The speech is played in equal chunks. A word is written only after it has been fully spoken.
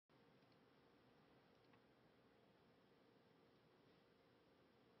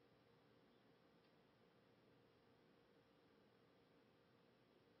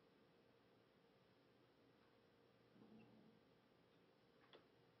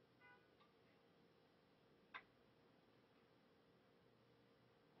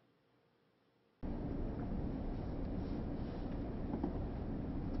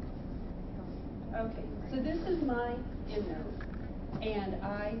Okay, so this is my EndNote, and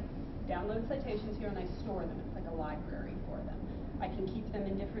I download citations here and I store them. It's like a library for them. I can keep them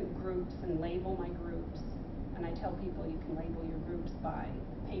in different groups and label my groups, and I tell people you can label your groups by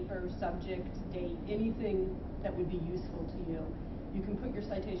paper, subject, date, anything that would be useful to you. You can put your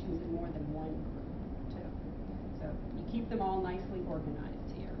citations in more than one group, too. So you keep them all nicely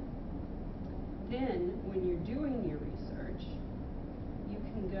organized here. Then, when you're doing your research, you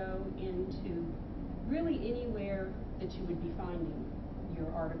can go into really anywhere that you would be finding your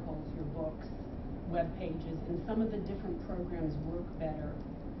articles, your books, web pages, and some of the different programs work better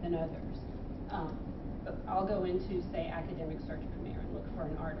than others. But I'll go into, say, Academic Search Premier and look for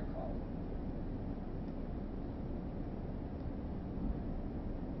an article.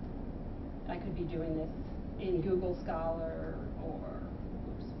 I could be doing this in Google Scholar or,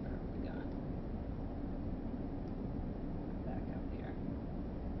 oops, where have we gone? Back up here.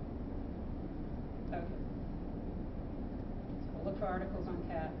 Okay. So we'll look for articles on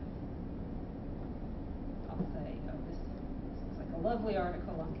cats. I'll say, oh, this looks like a lovely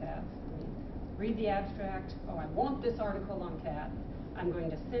article on cats. Read the abstract. Oh, I want this article on cats. I'm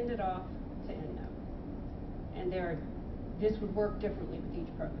going to send it off to EndNote. And this would work differently with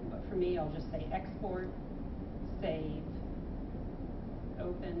each program, but for me, I'll just say export, save,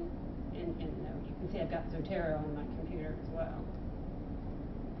 open, in EndNote. You can see I've got Zotero on my computer as well.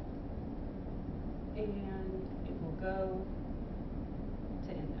 And it will go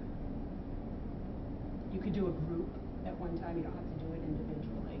to EndNote. You could do a group at one time. You don't have to do it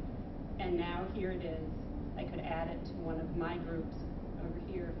individually. And now here it is. I could add it to one of my groups over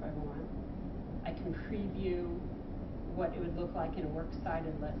here if I want. I can preview what it would look like in a works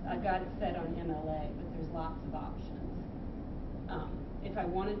cited list. I've got it set on MLA, but there's lots of options. If I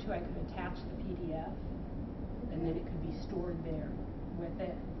wanted to, I could attach the PDF, and then it could be stored there with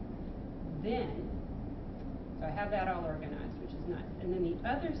it. Then, so I have that all organized, which is nice. And then the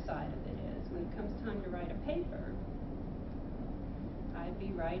other side of it is, when it comes time to write a paper, I'd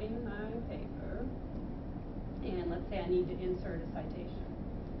be writing my paper, and let's say I need to insert a citation.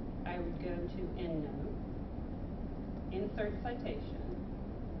 I would go to EndNote, insert citation,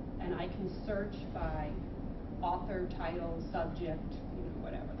 and I can search by author, title, subject,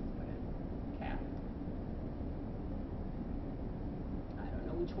 whatever. Let's put in cat. I don't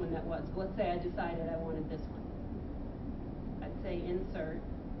know which one that was, but let's say I decided I wanted this one. I'd say insert,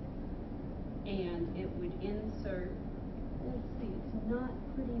 and it would insert. Let's see, it's not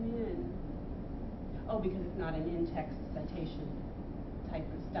putting in. Oh, because it's not an in-text citation type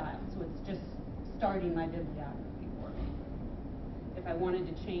of style, so it's just starting my bibliography for me. If I wanted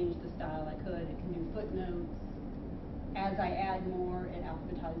to change the style, I could. It can do footnotes. As I add more, it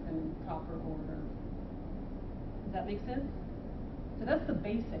alphabetizes them in proper order. Does that make sense? So that's the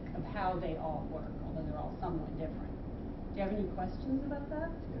basic of how they all work, although they're all somewhat different. Do you have any questions about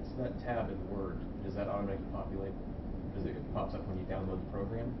that? Yeah, so that tab in Word, does that automatically populate? Does it pops up when you download the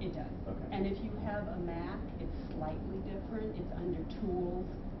program? It does. Okay. And if you have a Mac, it's slightly different. It's under Tools,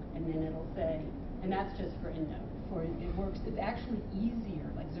 and then it'll say, and that's just for EndNote. It works. It's actually easier.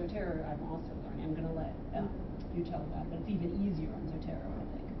 Like Zotero, I'm also learning. I'm going to let you tell about it, but it's even easier on Zotero, I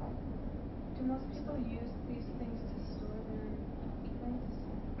think. Do most people use these things to store their things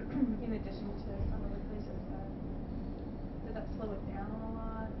in addition to some other places? Does that slow it down a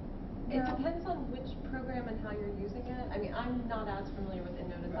lot? It depends on which program and how you're using it. I mean, I'm not as familiar with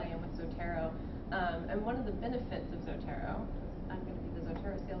EndNote as I am with Zotero. And one of the benefits of Zotero, I'm going to be the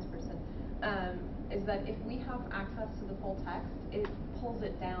Zotero salesperson, is that if we have access to the full text, it pulls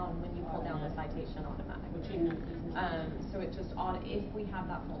it down when you pull down the citation automatically. Which EndNote does not. So it just, if we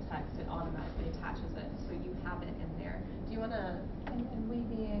have that full text, it automatically attaches it, so you have it in there. Do you want to? And we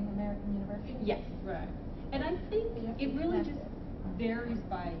being American University? Yes. Right. And I think it really just varies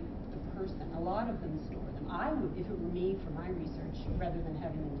by the person. A lot of them store them. I would, if it were me for my research, rather than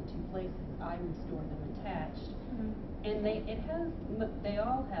having them in two places, I would store them attached. And they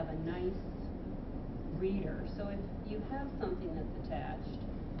all have a nice reader. So if you have something that's attached,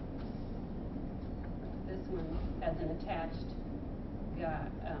 this one has an attached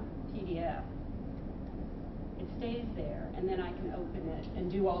PDF. It stays there, and then I can open it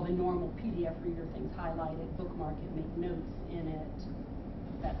and do all the normal PDF reader things, highlight it, bookmark it, make notes in it,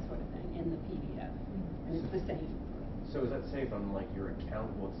 that sort of thing, in the PDF. And it's the same. So is that saved on your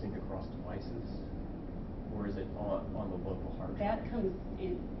account? Will it sync across devices? Or is it on the local hard drive? That comes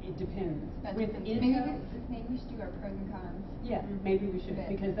in, it depends. Maybe we should do our pros and cons. Yeah, maybe we should,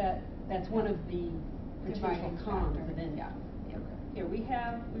 because that's one of the potential cons of EndNote. Yeah. Here we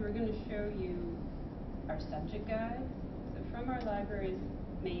were going to show you our subject guide. So from our library's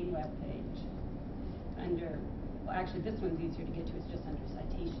main webpage, under, well, actually, this one's easier to get to, it's just under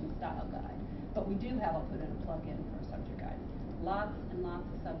citation style guide. But we do have, I'll put in a plug-in for a subject guide. Lots and lots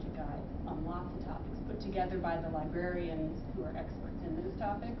of subject guides on lots of topics put together by the librarians who are experts in those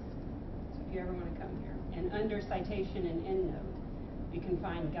topics. So if you ever want to come here. And under citation and endnote, you can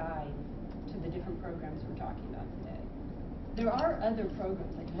find guides to the different programs we're talking about today. There are other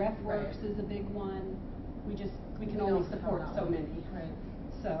programs, like RefWorks is a big one. We can only support so many. Right.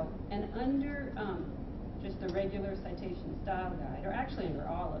 So, and under just the regular citation style guide, or actually under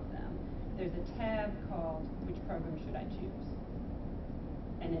all of them, there's a tab called Which Program Should I Choose?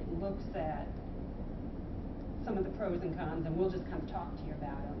 And it looks at some of the pros and cons, and we'll just kind of talk to you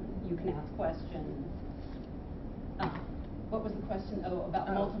about them. You can ask questions. What was the question? Oh,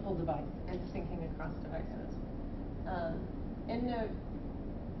 about multiple devices. And syncing across devices. EndNote,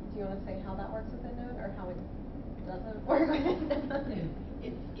 do you want to say how that works with EndNote, or how it doesn't work with EndNote?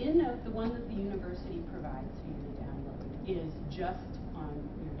 It's EndNote, the one that the university provides for you to download, is just on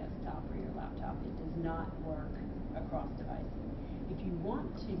your desktop or your laptop. It does not work across devices. If you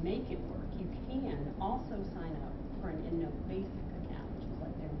want to make it work, you can also sign up for an EndNote Basic account, which is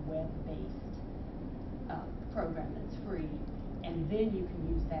like their web-based program that's free, and then you can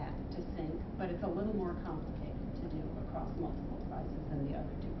use that to sync, but it's a little more complicated to do across multiple devices than the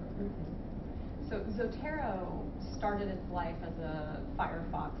other two programs. So Zotero started its life as a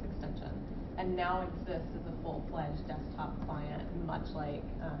Firefox extension, and now exists as a full-fledged desktop client, much like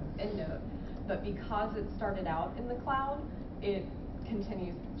EndNote. But because it started out in the cloud, it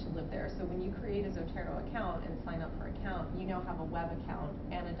continues to live there. So when you create a Zotero account and sign up for an account, you now have a web account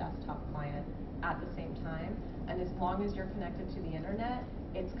and a desktop client at the same time. And as long as you're connected to the internet,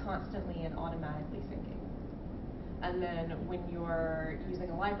 it's constantly and automatically syncing. And then when you're using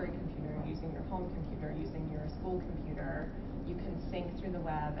a library computer, using your home computer, using your school computer, you can sync through the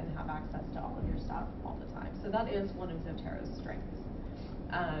web and have access to all of your stuff all the time. So that is one of Zotero's strengths.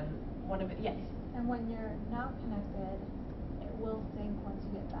 Yes? And when you're not connected, it will sync once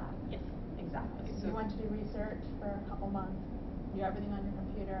you get back. Yes, exactly. So you want to do research for a couple months, do everything on your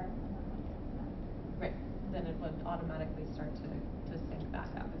computer, and then when you're back. Right, then it would automatically start to sync back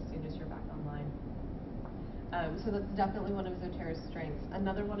up as soon as you're back online. So that's definitely one of Zotero's strengths.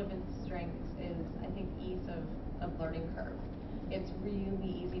 Another one of its strengths is, I think, ease of learning curve. It's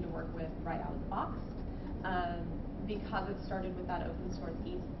really easy to work with right out of the box. Because it started with that open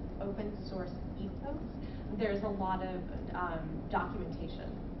source ethos, there's a lot of documentation.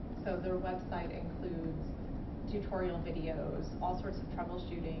 So their website includes tutorial videos, all sorts of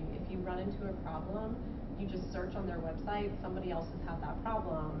troubleshooting. If you run into a problem, you just search on their website, somebody else has had that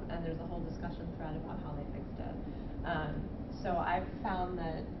problem, and there's a whole discussion thread about how they fixed it. So I've found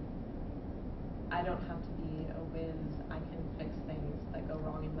that I don't have to be a whiz. I can fix things that go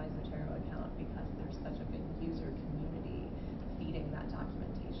wrong in my Zotero account because there's such a big user community feeding that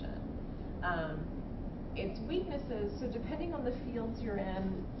documentation. Its weaknesses, so depending on the fields you're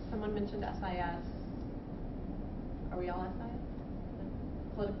in, someone mentioned SIS. Are we all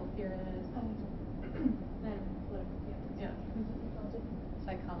SIS? Political theorists. Yeah.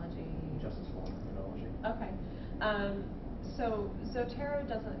 Psychology. Justice law criminology. Okay. So Zotero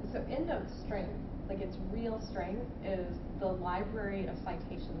doesn't, so EndNote's strength, like its real strength, is the library of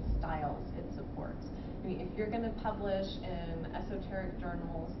citation styles it supports. I mean, if you're going to publish in esoteric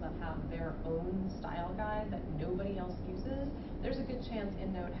journals that have their own style guide that nobody else uses, there's a good chance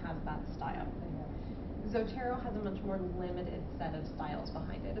EndNote has that style. Zotero has a much more limited set of styles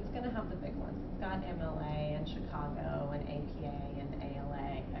behind it. It's going to have the big ones. It's got MLA and Chicago and APA and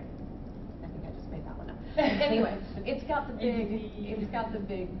ALA. I think I just made that one up. Anyway, it's got the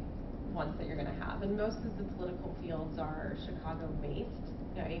big ones that you're going to have, and most of the political fields are Chicago-based.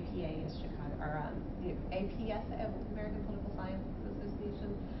 You know, APA is Chicago, or the APS, American Political Science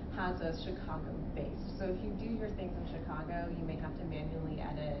Association, has a Chicago-based. So if you do your things in Chicago, you may have to manually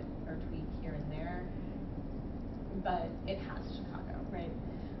edit or tweak here and there, but it has Chicago, right?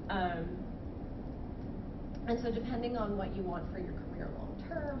 And so depending on what you want for your career long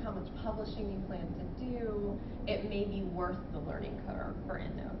term, how much publishing you plan to do, it may be worth the learning curve for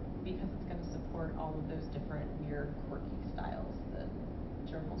EndNote because it's going to support all of those different weird, quirky styles that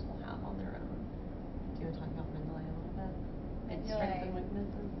journals will have on their own. Do you want to talk about Mendeley a little bit? Its strengths and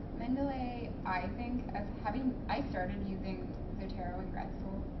weaknesses? Mendeley, I think, I started using Zotero in grad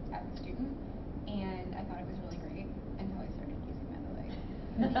school as a student, and I thought it was really great until I started using Mendeley.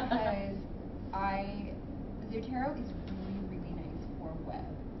 Because Zotero is really, really nice for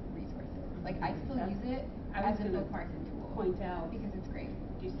web resources. Like, I still use it as a bookmarking tool. Point out, because it's great.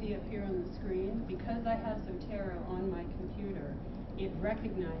 Do you see up here on the screen? Because I have Zotero on my computer, it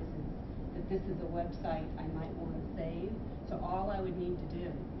recognizes that this is a website I might want to save. So all I would need to do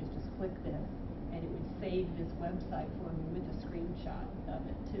is just click this, and it would save this website for me with a screenshot of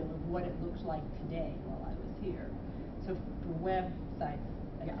it too, of what it looked like today while I was here. So for websites,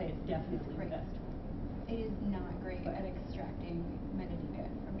 I'd say it's definitely the best one. It is not great at extracting metadata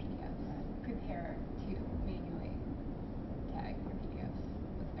from PDFs. Prepare to manually tag your PDFs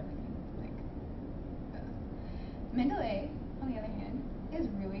with everything like this. Mendeley, on the other hand, is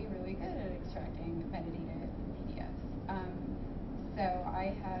really, really good at extracting metadata from PDFs. So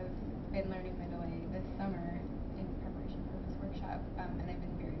I have been learning Mendeley this summer in preparation for this workshop, and I've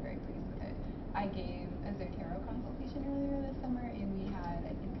been very, very pleased with it. I gave a Zotero consultation earlier this summer, and we had,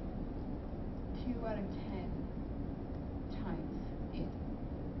 I think, 2 out of 10 times it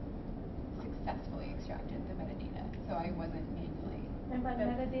successfully extracted the metadata, so I wasn't manually. And by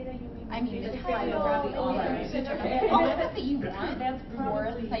metadata, you mean? I mean the title, title, all the information, okay. All the stuff that you want That's for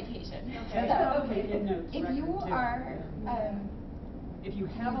probably- citation. Okay. So, Okay, in notes if you record, too. are If you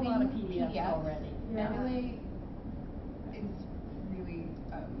have a lot of using PDFs already. Yeah. Mendeley is really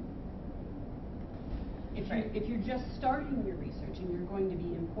If you're just starting your research and you're going to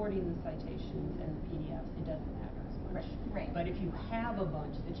be importing the citations and the PDFs, it doesn't matter as much. Right. But if you have a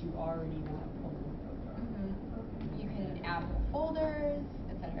bunch that you already want to pull over, You can add whole folders,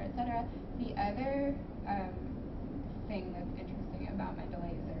 etc., etc. The other thing that's interesting about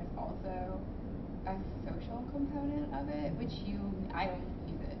Mendeley is there's also a social component of it, which I don't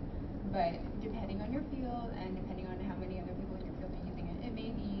use it, but depending on your field and depending on how many other people in your field are using it, it may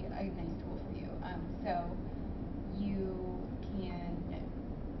be a nice tool for you. So you can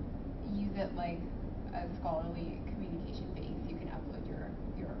use it like a scholarly communication base. You can upload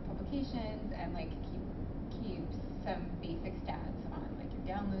your publications and like keep some basic stats on like your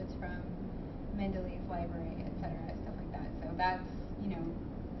downloads from Mendeley's library, etc., stuff like that. So that's,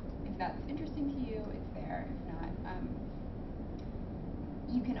 if that's interesting to you, it's there. If not,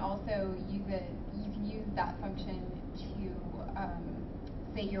 you can also use it. You can use that function to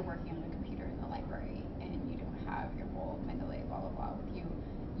say you're working on a computer in the library and you don't have your whole Mendeley blah blah blah with you.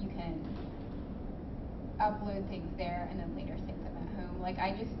 You can upload things there and then later save them at home. Like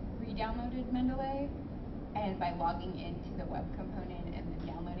I just re-downloaded Mendeley, and by logging into the web component and then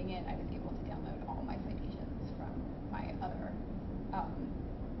downloading it, I was able to download all my citations from my other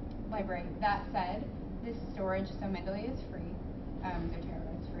library. That said, this storage, so Mendeley is free, Zotero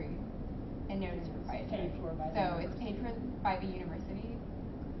is free, and Node is proprietary. Paid for by the so university. it's paid for by the university,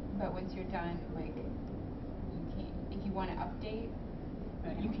 but once you're done, like you can't. If you want to update,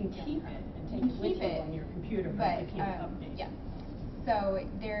 you can keep it and take you it with keep you it, on your computer, but you can't update. Yeah. So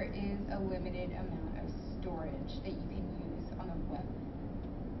there is a limited amount of storage that you can use on the web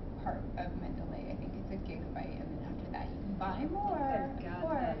part of Mendeley. I think it's a gigabyte, and then after that you can buy more. I've got of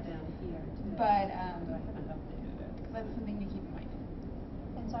course. that down here too. But I haven't updated it. that's something to keep in mind.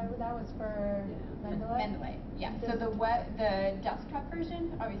 And sorry, that was for Mendeley? Mendeley, yeah. So the desktop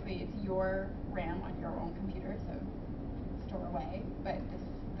version, obviously it's your RAM on your own computer, so store away. But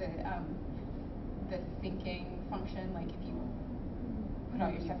the syncing function, like if you put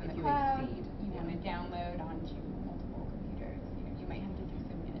all your stuff in the cloud, you want to download onto multiple computers, you might have to do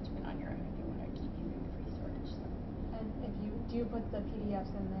some management on your own if you want to keep using the free storage. So. And if you do put the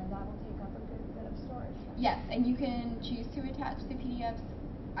PDFs in there, that will take up a good bit of storage. Yes, and you can choose to attach the PDFs.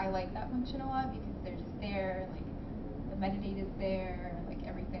 I like that function a lot because they're just there, like the metadata is there, like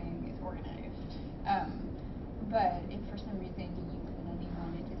everything is organized. But if for some reason you only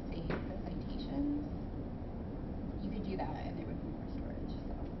wanted to save the citations, you could do that and there would be more storage.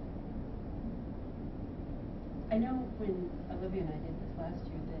 So. I know when Olivia and I did this last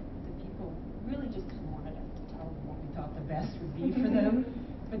year that the people really just kind of wanted us to tell them what we thought the best would be for them,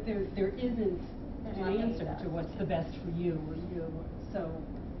 but there isn't an answer to what's the best for you or you. So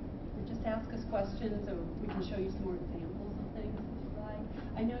just ask us questions, or we can show you some more examples of things if you like.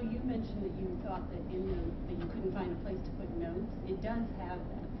 I know you mentioned that you thought that that you couldn't find a place to put notes. It does have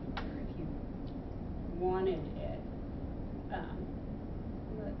that feature if you wanted it.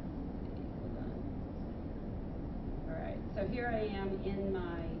 Let's see, hold on. All right, so here I am in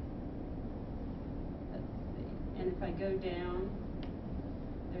my, let's see, and if I go down,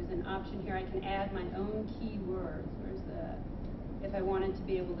 there's an option here. I can add my own keywords. Where's that? If I wanted to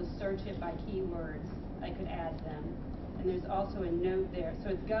be able to search it by keywords, I could add them. And there's also a note there. So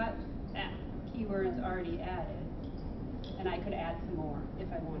it's got keywords already added, and I could add some more if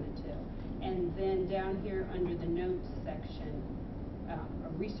I wanted to. And then down here under the notes section, a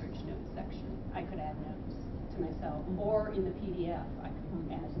research notes section, I could add notes to myself. Or in the PDF, I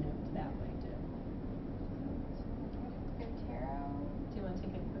could add notes that way too. Zotero. Do you want to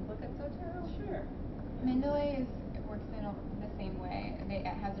take a quick look at Zotero? Sure. Mendeley works in the same way. It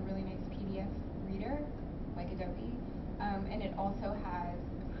has a really nice PDF reader, like Adobe, and it also has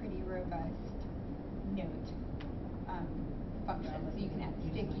a pretty robust note function. So you can add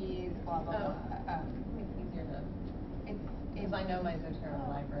stickies, blah blah Oh. blah. It's easier to, It's because I know my Zotero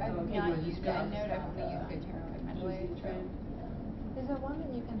library. I've Okay, not you used got EndNote. I've only stuff, used Zotero and Mendeley. easy So trend. Is there one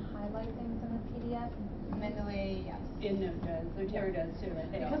that you can highlight things in the PDF? Mendeley, yes. EndNote does, Zotero does too,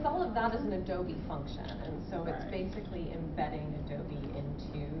 right? They Because all- all of that is an Adobe function, and so it's Right. basically embedding Adobe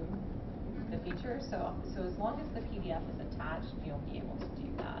into the feature. So as long as the PDF is attached, you'll be able to do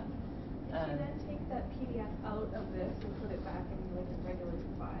that. If you then take that PDF out of this and put it back in like a regular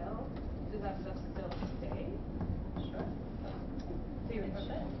file, does that stuff still stay? Sure. So you're, It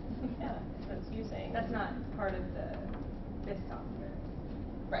should. Yeah. So it's using. That's not part of this software.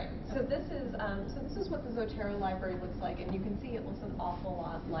 Right. So this is what the Zotero library looks like, and you can see it looks an awful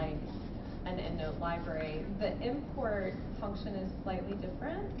lot like an EndNote library. The import function is slightly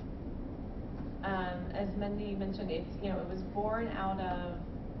different. As Mendy mentioned, it was born out of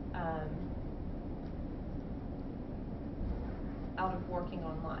working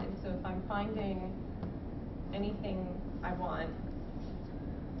online. So if I'm finding anything I want,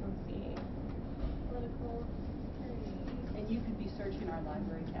 let's see, political theory. And you could be searching our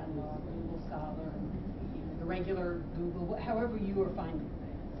library catalog, Google Scholar, the regular Google, however you are finding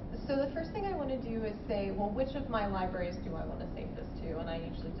things. So the first thing I want to do is say, well, which of my libraries do I want to save this to? And I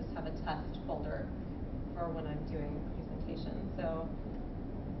usually just have a test folder for when I'm doing presentations. So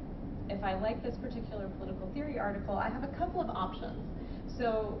if I like this particular political theory article, I have a couple of options.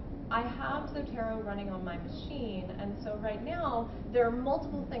 So I have Zotero running on my machine, and so right now there are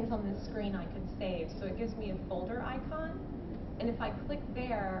multiple things on this screen I could save. So it gives me a folder icon, and if I click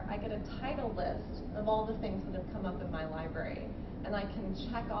there, I get a title list of all the things that have come up in my library, and I can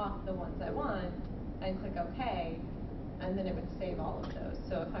check off the ones I want and click OK, and then it would save all of those.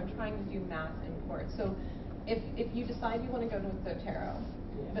 So if I'm trying to do mass import, so if you decide you want to go to Zotero,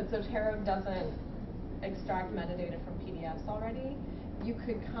 but Zotero doesn't extract metadata from PDFs already, you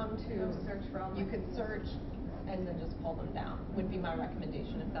could come to, Search for all you my could PDFs. search and then just pull them down, would be my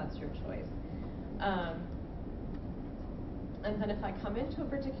recommendation if that's your choice. And then if I come into a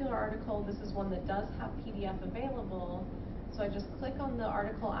particular article, this is one that does have PDF available, so I just click on the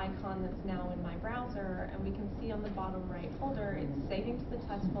article icon that's now in my browser, and we can see on the bottom right folder, it's saving to the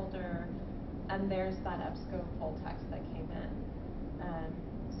test folder, and there's that EBSCO full text that came in.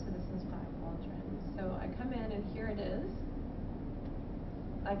 So this is by Waldron. So I come in, and here it is.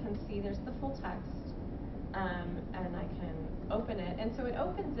 I can see there's the full text, and I can open it. And so it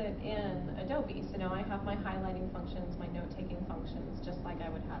opens it in Adobe. So now I have my highlighting functions, my note-taking functions, just like I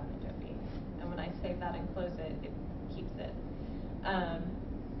would have in Adobe. And when I save that and close it, it keeps it.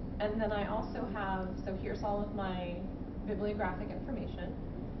 And then I also have, so here's all of my bibliographic information.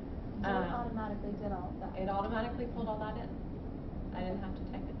 So it automatically did all of that. It automatically pulled all that in. I didn't have to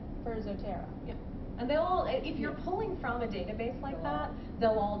type it in. For Zotero. Yeah. And they'll all, if you're pulling from a database like that,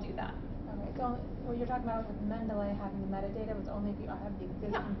 they'll all do that. Okay, so what you're talking about with Mendeley having the metadata was only if you have the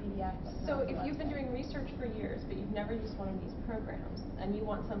existing PDF. But So not the if you've been website. doing research for years, but you've never used one of these programs, and you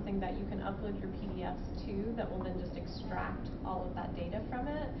want something that you can upload your PDFs to that will then just extract all of that data from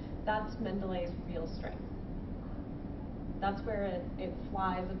it, that's Mendeley's real strength. That's where it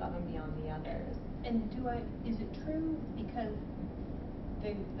flies above and beyond the others. And is it true, because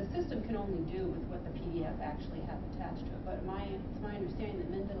the system can only do with what the PDF actually has attached to it, but it's my understanding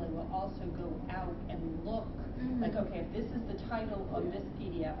that Mendeley will also go out and look, like, okay, if this is the title of this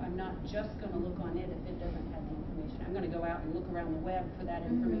PDF, I'm not just going to look on it if it doesn't have the information. I'm going to go out and look around the web for that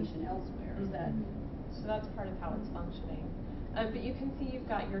information elsewhere. Is that? So that's part of how it's functioning. But you can see you've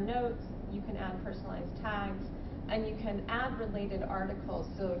got your notes, you can add personalized tags, and you can add related articles.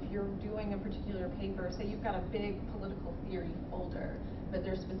 So if you're doing a particular paper, say you've got a big political theory folder, but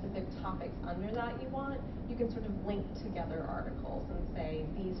there's specific topics under that you want, you can sort of link together articles and say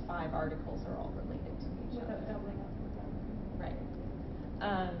these 5 articles are all related to each other. Without doubling up with them. Right.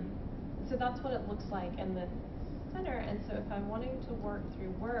 So that's what it looks like in the center. And so if I'm wanting to work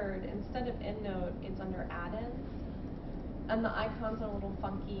through Word, instead of EndNote, it's under add-ins. And the icons are a little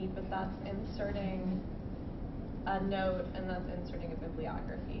funky, but that's inserting a note and that's inserting a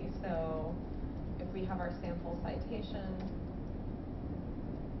bibliography. So if we have our sample citation,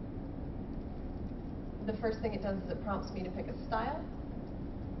 the first thing it does is it prompts me to pick a style.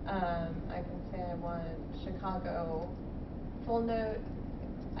 I can say I want Chicago full note.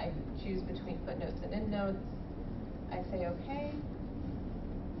 I choose between footnotes and endnotes. I say OK.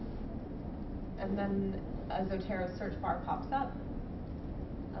 And then a Zotero search bar pops up.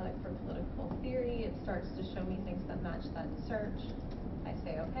 for political theory, it starts to show me things that match that search. I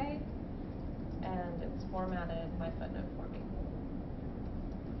say okay, and it's formatted my footnote for me.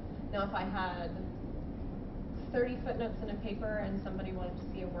 Now if I had 30 footnotes in a paper and somebody wanted to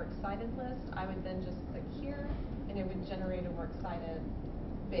see a works cited list, I would then just click here and it would generate a works cited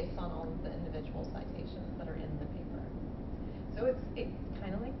based on all of the individual citations that are in the paper. So it's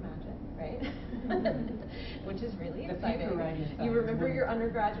kind of like magic, right? Which is really The exciting. paper writing side You remember is your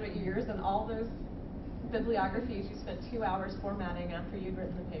undergraduate years and all those bibliographies you spent 2 hours formatting after you'd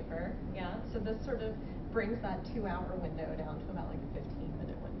written the paper. Yeah. So this sort of brings that 2-hour window down to about like a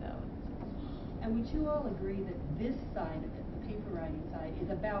 15-minute window. And would you all agree that this side of it, the paper writing side, is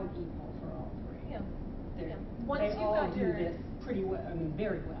about equal for all three? Yeah. They're- Yeah. Once They you've all got do your this pretty well, I mean,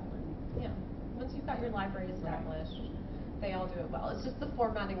 very well. And Yeah. Once you've got your library established, they all do it well. It's just the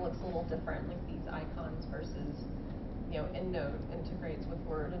formatting looks a little different, like these icons versus, EndNote integrates with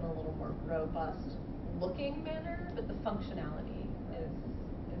Word in a little more robust looking manner, but the functionality is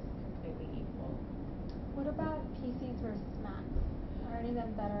completely equal. What about PCs versus Macs? Are any of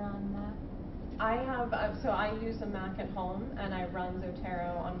them better on Mac? I have, so I use a Mac at home and I run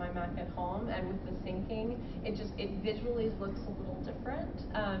Zotero on my Mac at home, and with the syncing, it visually looks a little different.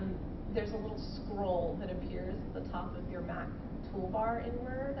 There's a little scroll that appears at the top of your Mac toolbar in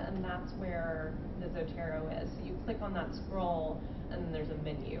Word, and that's where the Zotero is. So you click on that scroll and then there's a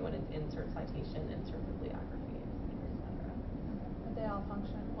menu and it's insert citation, insert bibliography, etc. But they all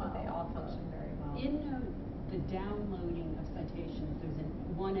function well. But they all function very well. in the downloading of citations, there's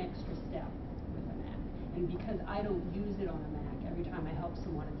one extra step with a Mac. And because I don't use it on a Mac, every time I help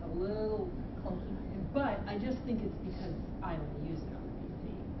someone, it's a little clunky. But I just think it's because I only use it on a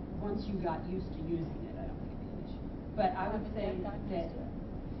PC. Once you got used to using it, I don't think it'd be an issue. But I would say I've gotten used to it.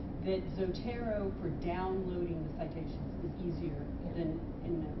 that Zotero for downloading the citations is easier than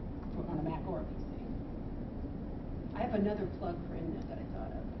on a Mac or a PC. I have another plug for EndNote that I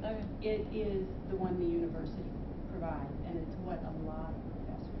thought of. Okay. It is the one the university provides, and it's what a lot of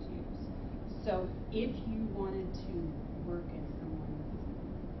professors use. So if you wanted to work as someone's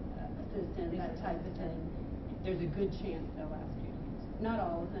assistant, that type of thing, there's a good chance they'll ask you to use it. Not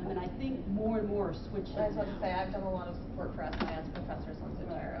all of them, and I think more and more are switching I was about to now. say, I've done a lot of support for SIS professors on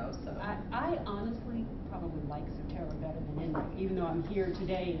Zotero, so. I honestly probably like Zotero better than EndNote, even though I'm here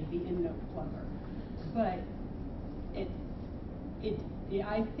today as the EndNote plugger. But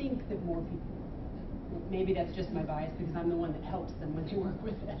I think that more people, maybe that's just my bias because I'm the one that helps them when they work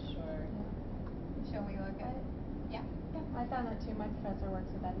with it. Sure. Shall we look at? Yeah. Yeah, I found that too. My professor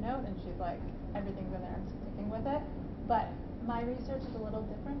works with EndNote, and she's like, everything's in there, I'm sticking with it. But my research is a little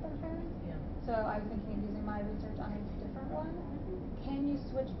different than hers. Yeah. So I was thinking of using my research on a different one. Can you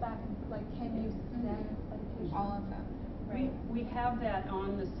switch back and, can you send citations? All of them. Right. We have that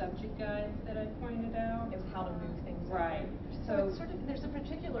on the subject guides that I pointed out. It's how to move things Right. over. So it's there's a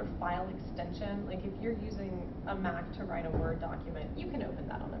particular file extension, like if you're using a Mac to write a Word document, you can open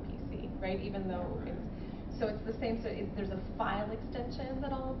that on a PC, right? Even though it's the same, there's a file extension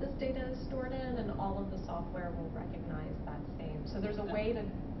that all of this data is stored in, and all of the software will recognize that same. So there's a way to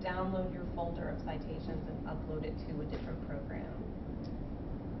download your folder of citations and upload it to a different program.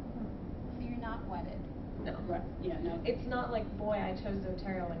 So you're not wedded. No. Right. Yeah. No. It's not like, boy, I chose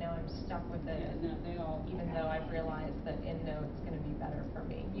Zotero and now I'm stuck with it. Yeah, no, they all. Even though I've realized that EndNote's going to be better for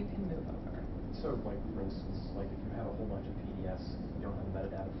me, you can move over. So, like, for instance, like if you have a whole bunch of PDFs, you don't have a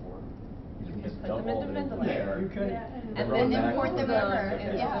metadata for them, You can can just put dump them all into of it into Mendeley. there. You could. Yeah, And run then back import to them the- over okay.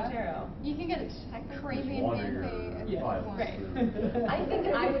 into Yeah. Zotero. You can get a crazy Just wander fancy your files one. Right. through. I think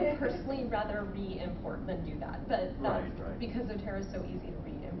I would personally rather re-import than do that, but that's Right. because Zotero is so easy to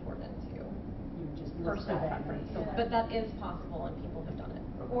re-import into. You just Personal listed that. preference. Yeah. But that is possible and people have done it.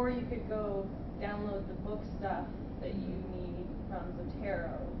 Okay. Or you could go download the book stuff that you need from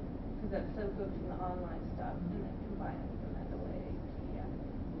Zotero, because that's so good from the online stuff, and then combine it with the Mendeley PDF.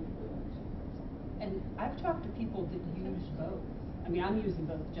 And I've talked to people that use both. I mean, I'm using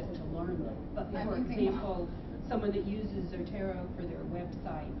both just to learn them. But I'm for using example, someone that uses Zotero for their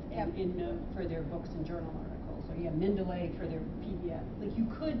website and Yep. EndNote for their books and journal articles, or Mendeley for their PDF. Like you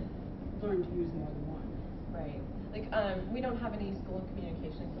could learn to use more than one. Right. Like, we don't have any School of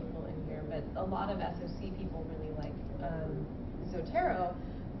Communications people in here, but a lot of SOC people really like Zotero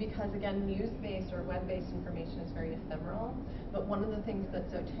because, again, news-based or web-based information is very ephemeral. But one of the things that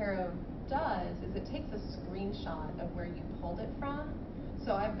Zotero does is it takes a screenshot of where you pulled it from.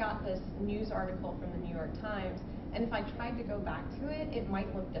 So I've got this news article from the New York Times, and if I tried to go back to it, it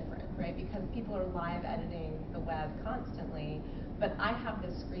might look different, right? Because people are live editing the web constantly. But I have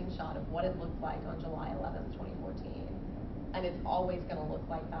this screenshot of what it looked like on July 11th, 2014. And it's always going to look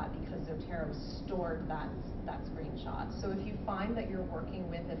like that because Zotero stored that screenshot. So if you find that you're working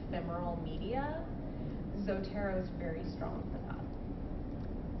with ephemeral media, Zotero is very strong for that.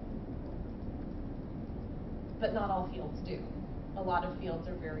 But not all fields do. A lot of fields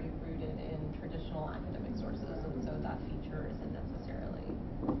are very rooted in traditional academic sources, and so that feature isn't necessarily.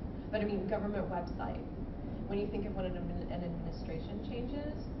 But I mean, government website, when you think of when an administration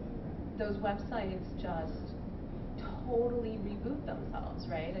changes, those websites just totally reboot themselves,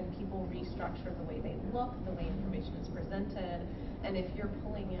 right? And people restructure the way they look, the way information is presented. And if you're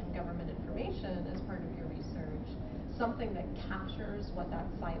pulling in government information as part of your research, something that captures what that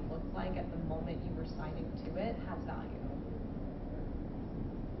site looked like at the moment you were citing to it has value.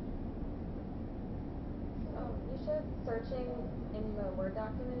 You showed searching in the Word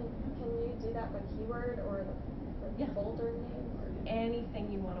document. Can you do that by keyword or the folder name? Or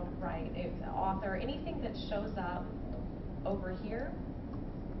anything you want to write, author, anything that shows up over here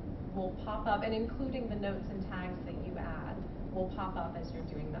will pop up, and including the notes and tags that you add will pop up as you're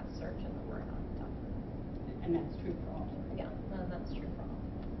doing that search in the Word document. And that's true for all. Yeah, and that's true for all.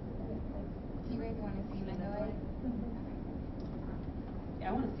 Do you guys want to see Mendeley? Yeah,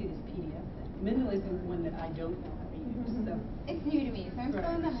 I want to see this PDF thing. Mendeley is the one that I don't know how to use, so. It's new to me, so I'm still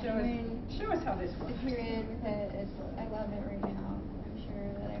in the honeymoon Show us how this works. period with it. I love it right now. I'm sure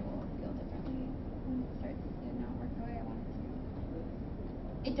that I will feel differently when it starts to not work the way I want it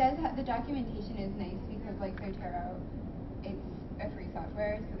to. It does have, the documentation is nice because like Zotero, it's a free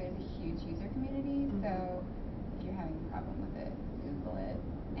software, so there's a huge user community. So if you're having a problem with it, Google it,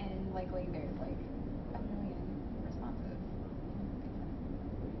 and likely there's like 1 million responses.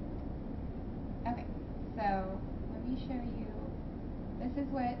 Okay, so let me show you. This is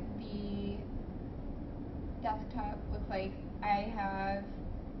what the desktop looks like. I have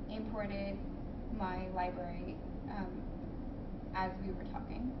imported my library as we were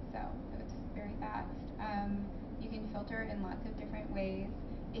talking, so it's very fast. You can filter in lots of different ways.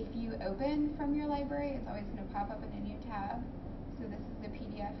 If you open from your library, it's always going to pop up in a new tab. So this is the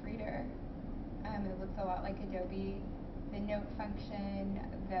PDF reader. It looks a lot like Adobe. The note function,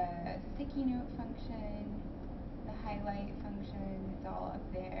 the sticky note function, the highlight function, it's all up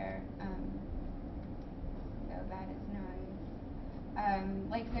there. So that is nice.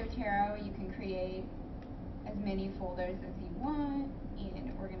 Like Zotero, you can create as many folders as you want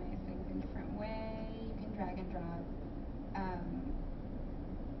and organize things in a different way. You can drag and drop.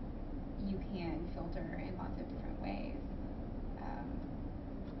 You can filter in lots of different ways. I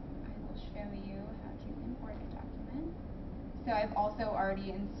will show you how to import a document. So I've also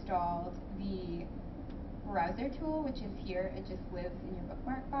already installed the browser tool, which is here. It just lives in your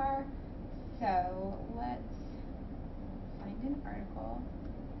bookmark bar. So let's find an article.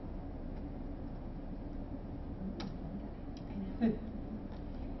 I know.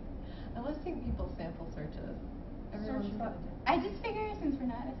 I love seeing people's sample searches. Search box. I just figure since we're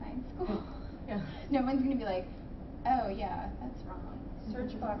not at science school, Yeah. no one's gonna be like, oh yeah, that's wrong.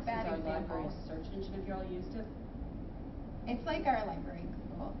 Search box is Bad our example. library's search engine. Have you all used it? It's like our library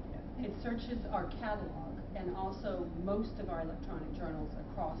Google. It searches our catalog and also most of our electronic journals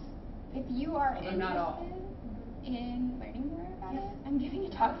across. If you are Although not all. interested in learning more about Yes. it, I'm giving a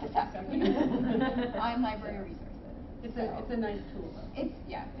talk this afternoon on library resources. It's a nice tool though. It's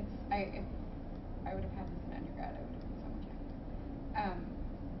yeah. If I would have had this in undergrad, I would have been so much better.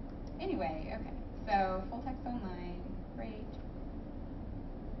 Anyway, okay. So full text online, great.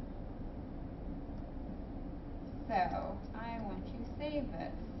 So I want to save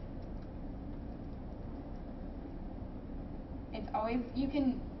this. It's always, you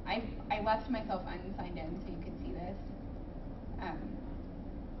can, I left myself unsigned in so you can see this.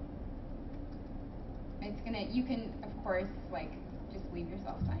 It's gonna, you can of course like just leave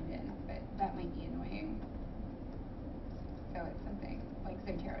yourself signed in, but that might be annoying. So it's something, like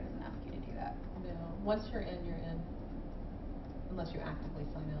Zotero doesn't ask you to do that. No. Once you're in, you're in. Unless you actively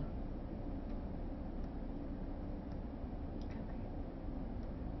sign out.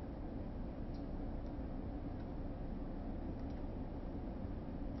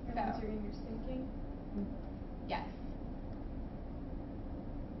 And once you're in your syncing. Yes.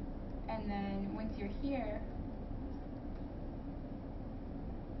 And then once you're here,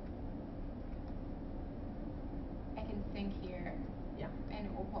 I can sync here. Yeah. And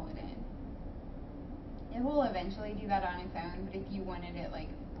it will pull it in. It will eventually do that on its own, but if you wanted it like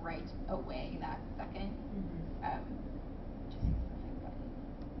right away that second, just hit the button.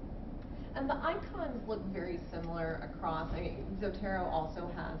 And the icons look very similar across. I mean, Zotero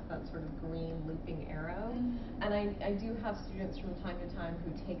also has that sort of green looping arrow. And I do have students from time to time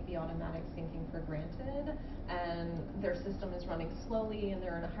who take the automatic syncing for granted, and their system is running slowly and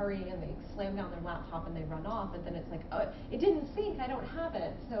they're in a hurry and they slam down their laptop and they run off, and then it's like, oh, it didn't sync, I don't have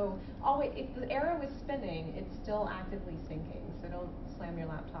it. So always, if the arrow is spinning, it's still actively syncing. So don't slam your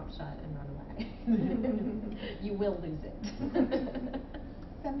laptop shut and run away. You will lose it.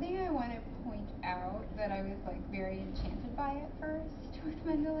 Something I want to point out that I was like very enchanted by at first with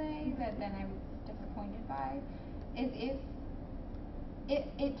Mendeley, that then I was disappointed by, is if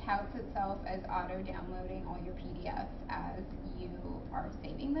it touts itself as auto-downloading all your PDFs as you are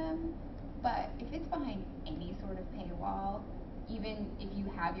saving them, but if it's behind any sort of paywall, even if you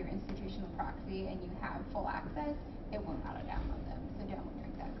have your institutional proxy and you have full access, it won't auto-download them, so don't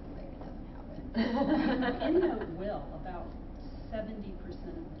drink that Kool-Aid, it doesn't happen. EndNote will, about 70%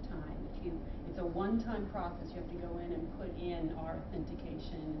 of the time. It's a one-time process. You have to go in and put in our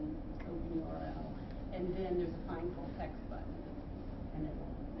authentication and open URL, and then there's a find full text button, and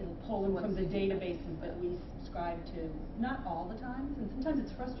it'll pull them from the databases that we subscribe to. Not all the time, and sometimes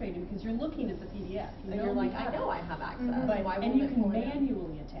it's frustrating because you're looking at the PDF. And you're like, I know I have access. But, Why and won't you it can pull it out?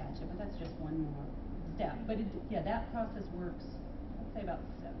 manually attach it, but that's just one more step. But that process works, I'd say about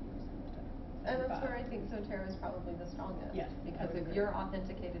 70% of the time. And that's 75. where I think Zotero is probably the strongest. Yes, I because would if agree. you're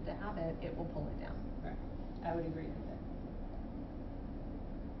authenticated to have it, it will pull it down. Right. I would agree with that.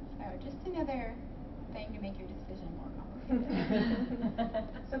 So just another thing to make your decision more complicated.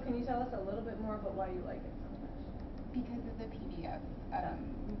 So can you tell us a little bit more about why you like it so much? Because of the PDF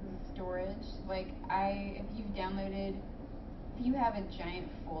Mm-hmm. storage, like if you have a giant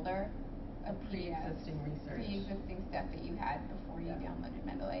folder of Pre-existing research. pre-existing stuff that you had before you downloaded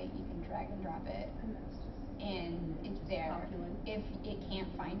Mendeley, you can drag and drop it, And that's just and it's Just there. populate. If it can't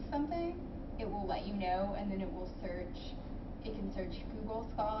find something, it will let you know, and then it will search. It can search Google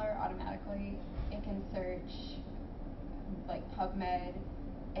Scholar automatically. It can search like PubMed,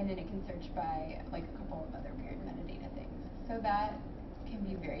 and then it can search by like a couple of other weird metadata things. So that can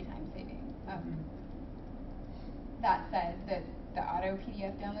be very time saving. That said, the auto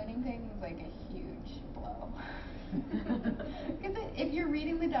PDF downloading thing was like a huge blow. Because if you're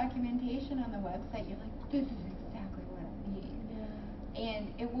reading the documentation on the website, you're like, this is exactly what I need. Yeah.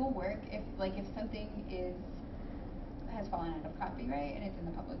 And it will work if something has fallen out of copyright and it's in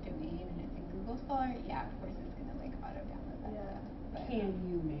the public domain and it's in Google Scholar, yeah, of course it's gonna like auto download that Yeah. stuff. But, Can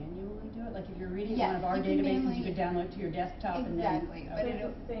you manually do it? Like if you're reading Yes, one of our you can databases, you manually- could download it to your desktop and then. Exactly, but So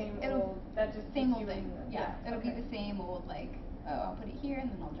it's the same it'll old, that just same keeps old you thing. in the, Yeah, it'll be okay. the same old like, oh, I'll put it here and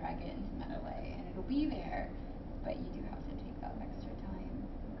then I'll drag it into Mendeley and it'll be there, but you do have to take that extra time.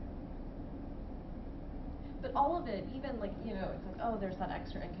 But all of it, even like, it's like, oh, there's that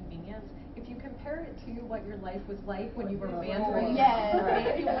extra inconvenience. If you compare it to what your life was like when you were manually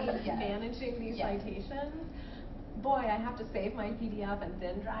managing these citations, boy, I have to save my PDF and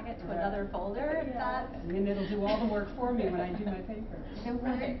then drag it to another folder. Yeah. And then it'll do all the work for me when I do my paper. The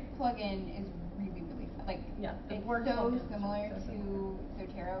Word plugin is really, really fun. Like, Yeah, the it's Word so plugin is similar so to similar.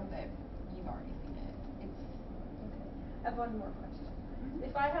 Zotero that you've already seen it. It's Okay. I have one more question.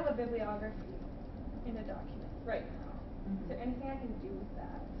 If I have a bibliography in a document right now, is there anything I can do with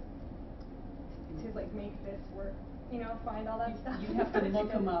that to like make this work? Find all that stuff. You have to look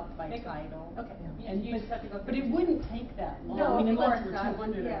them up by title. Okay. And You just have to go but through it wouldn't take that long. No, I mean, of unless course it were not.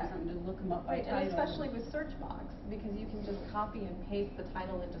 200 Yeah. or something to look them up by Right, title. and especially with search box, because you can just copy and paste the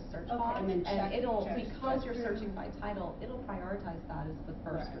title into search Okay. box, And then check- it'll, check because you're through. searching by title, it'll prioritize that as the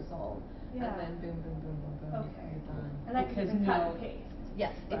first Right. result. Yeah. And then boom, boom, boom, boom, boom, Okay. you're done. And I can Because even cut no- and paste.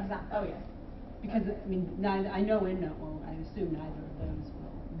 Yes, Right. exactly. Oh, yeah. Because, I mean, I know EndNote won't, I assume neither of those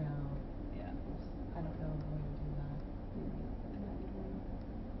will. No, Yeah. I don't know a way to do that.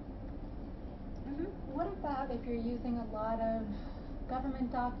 What about if you're using a lot of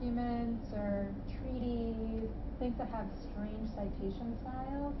government documents or treaties, things that have strange citation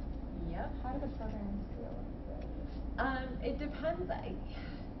styles? Yep. How do the programs deal with those? It depends.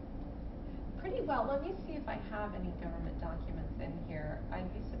 Pretty well. Let me see if I have any government documents in here.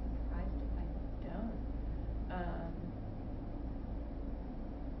 I'd be surprised if I don't.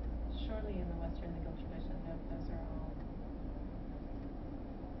 Surely in the Western legal tradition, those are all.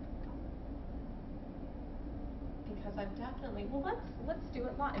 Because I've definitely. Well, let's do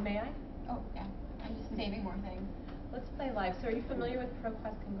it live. May I? oh yeah, I'm just saving more things. Let's play live. So, are you familiar with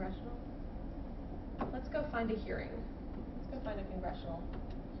ProQuest Congressional? Let's go find a hearing. Let's go find a congressional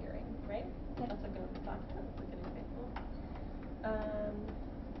hearing, right? Yeah. That's a good document. That's a good example.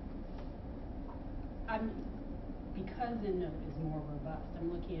 Because EndNote is more robust.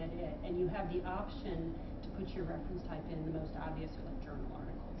 I'm looking at it, and you have the option to put your reference type in the most obvious, or like journal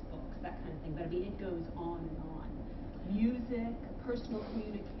articles, books, that kind of thing. But I mean, it goes on and on. Music, personal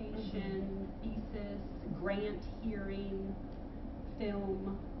communication, thesis, grant hearing,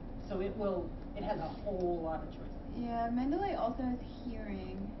 film. So it has a whole lot of choices. Yeah, Mendeley also has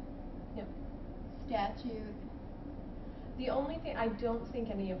hearing, Yep. statute. The only thing, I don't think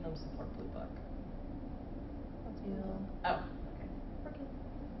any of them support Blue Book. Oh, okay.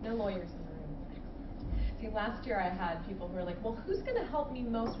 No lawyers in the room. See, last year I had people who were like, well, who's going to help me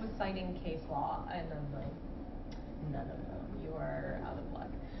most with citing case law? And I'm like, none of them. You are out of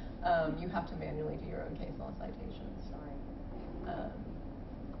luck. You have to manually do your own case law citations. Sorry.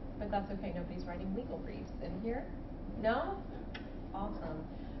 But that's okay. Nobody's writing legal briefs in here. No? Awesome.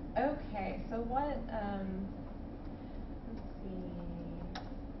 Okay, so what, let's see.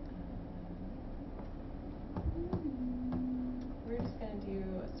 We're just going to do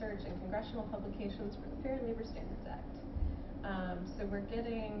a search in congressional publications for the Fair Labor Standards Act. So we're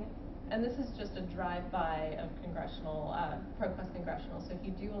getting, and this is just a drive-by of congressional, ProQuest Congressional. So if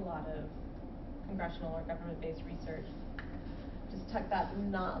you do a lot of congressional or government-based research, just tuck that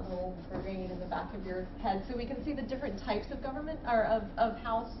not little brain in the back of your head so we can see the different types of government, or of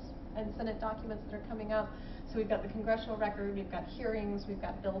House and Senate documents that are coming up. So we've got the congressional record, we've got hearings, we've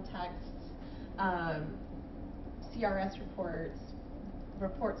got bill texts, CRS reports,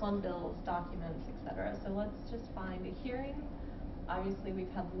 reports on bills, documents, etc. So let's just find a hearing. Obviously,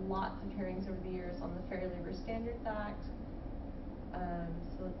 we've had lots of hearings over the years on the Fair Labor Standards Act.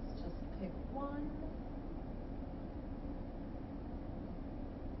 So let's just pick one.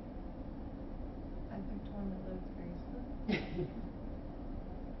 I picked one that loads very slow.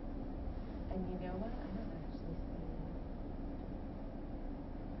 And you know what? I don't actually see.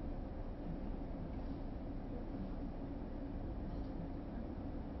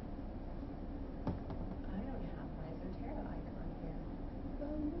 I don't have my Zotero icon here.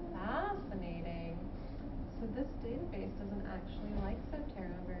 Fascinating. So this database doesn't actually like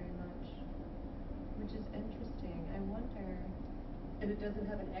Zotero very much, which is interesting. I wonder. And it doesn't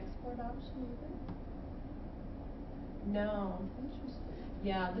have an export option either? No. Interesting.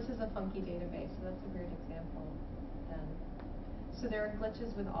 Yeah, this is a funky database, so that's a weird example. So there are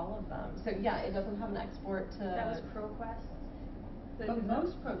glitches with all of them. So yeah, it doesn't have an export to. That was ProQuest. But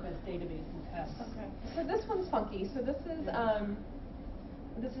most ProQuest databases have. Okay. So this one's funky. So this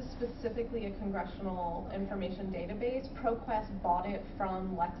is specifically a congressional information database. ProQuest bought it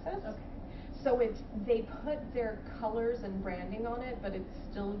from Lexis. Okay. So they put their colors and branding on it, but it's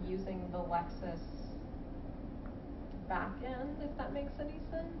still using the Lexis back end, if that makes any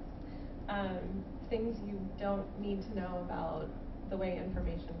sense. Things you don't need to know about the way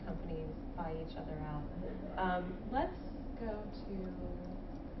information companies buy each other out. Let's go to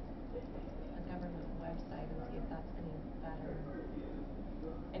a government website and see if that's any better.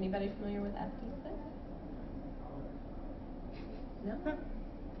 Anybody familiar with FD6? No?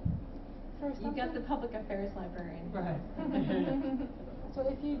 You get the public affairs librarian. Right. So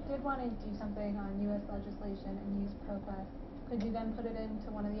if you did want to do something on U.S. legislation and use ProQuest, could you then put it into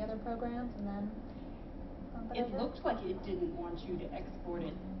one of the other programs and then bump it It over? looked like it didn't want you to export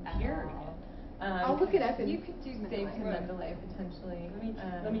it at Period. all. I'll look it up. You could do save to Mendeley. Mendeley potentially.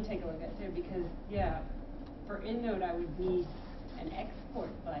 Let me take a look at it too, because yeah, for EndNote I would need an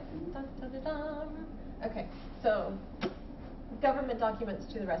export button. Dun, dun, dun, dun. Okay, so government documents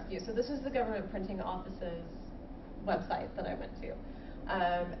to the rescue. So this is the government printing office's website that I went to.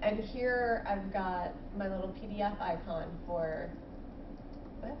 And here I've got my little PDF icon for,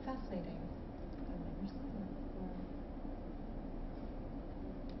 that's fascinating. I've never seen that before.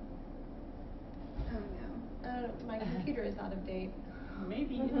 Oh no. My computer is out of date.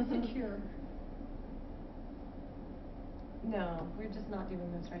 Maybe insecure. No, we're just not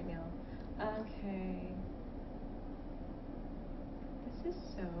doing this right now. Okay. This is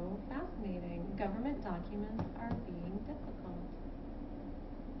so fascinating. Government documents are being difficult.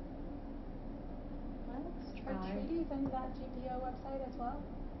 Let's try. Are treaties in that GPO website as well?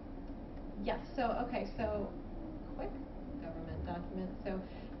 Yes, so quick government document. So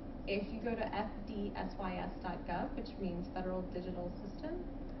if you go to fdsys.gov, which means Federal Digital System,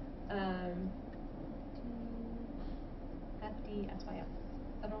 FDSYS,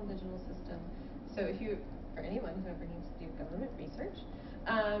 Federal Digital System. So if you, for anyone who ever needs to do government research,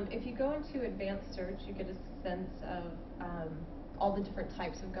 if you go into advanced search, you get a sense of all the different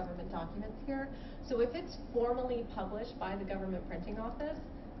types of government documents here. So if it's formally published by the government printing office,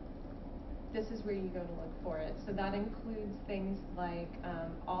 this is where you go to look for it. So that includes things like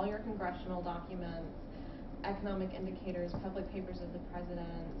all your congressional documents, economic indicators, public papers of the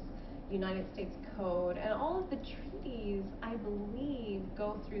presidents, United States Code, and all of the treaties, I believe,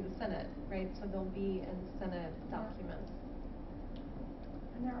 go through the Senate, right? So they'll be in Senate documents.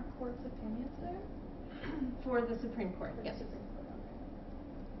 And there are court's opinions there? For the Supreme Court, For the yes. Supreme Court, okay.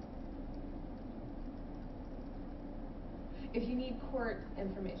 If you need court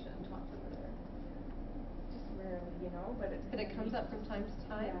information, talk to them. Just rarely, you know, but It comes up from time to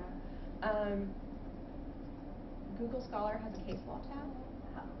time. Yeah. Google Scholar has a case law tab.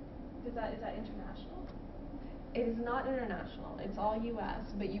 Is that international? It is not international, it's all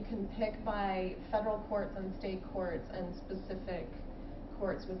US, but you can pick by federal courts and state courts and specific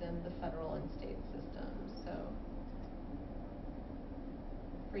courts within the federal and state systems, so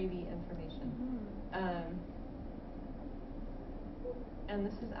freebie information. Mm-hmm. And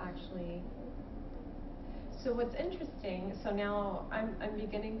this is actually, so what's interesting, so now I'm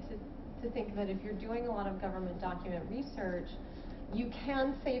beginning to think that if you're doing a lot of government document research, you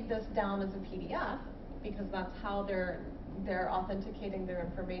can save this down as a PDF, because that's how they're authenticating their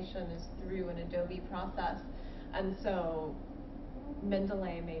information is through an Adobe process. And so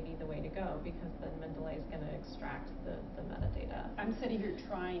Mendeley may be the way to go, because then Mendeley is going to extract the metadata. I'm sitting here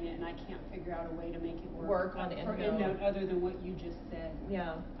trying it and I can't figure out a way to make it work on for EndNote. EndNote other than what you just said.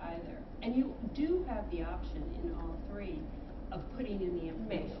 Yeah. Either. And you do have the option in all three of putting in the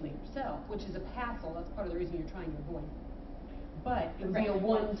information Manually. yourself, which is a hassle. That's part of the reason you're trying to avoid. But it would be a Right.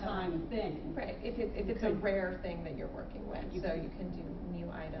 one-time thing. Right, if it's a rare thing that you're working with, so you can do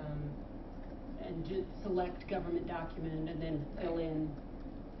new item. And just select government document and then fill in.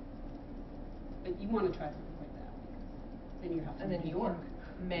 But you want to try something like that, because then you have to And then do you the work.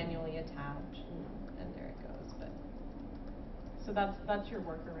 can manually attach, and there it goes. But so that's your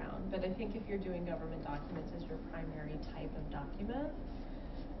workaround. But I think if you're doing government documents as your primary type of document,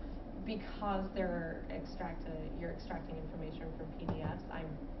 because you're extracting information from PDFs,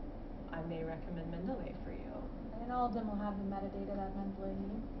 I may recommend Mendeley for you. And all of them will have the metadata that Mendeley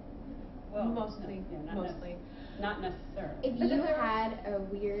needs. Well, mostly, no, yeah, mostly. Not necessarily. If But you there are- had a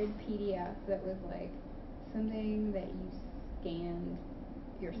weird PDF that was like something that you scanned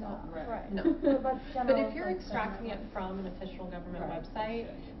yourself. Right. Right. No. So that's But general, if you're like, extracting it government from an official government Right. website,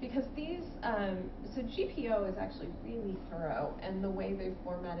 because these, so GPO is actually really thorough in the way they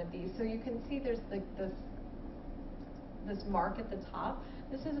formatted these. So you can see there's like this mark at the top.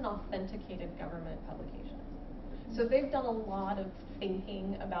 This is an authenticated government publication. So they've done a lot of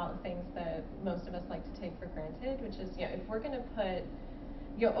thinking about things that most of us like to take for granted, which is, if we're going to put,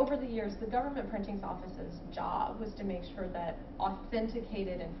 over the years, the government printing office's job was to make sure that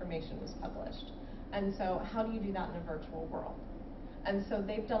authenticated information was published. And so how do you do that in a virtual world? And so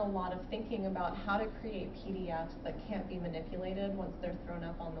they've done a lot of thinking about how to create PDFs that can't be manipulated once they're thrown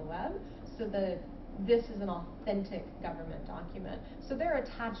up on the web, so that this is an authentic government document. So they're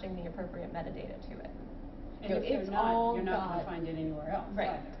attaching the appropriate metadata to it. And if it's they're not, all you're not going to got- find it anywhere else. Right.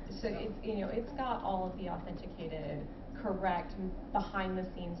 Either. So it's, it's got all of the authenticated, correct, behind the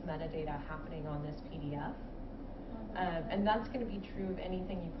scenes metadata happening on this PDF. And that's going to be true of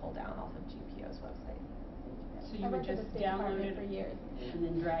anything you pull down off of GPO's website. So I you would worked at just the State download Department it for years. and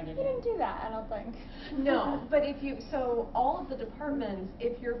then drag it You in. didn't do that, I don't think. No, but so all of the departments,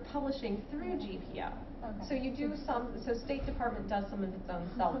 if you're publishing through GPO, Okay. so you do so State Department does some of its own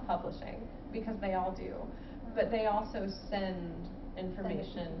self-publishing, because they all do, but they also send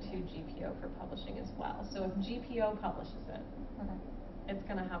information to GPO for publishing as well. So if GPO publishes it, Okay. it's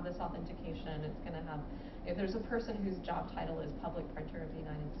going to have this authentication, it's going to have, if there's a person whose job title is Public Printer of the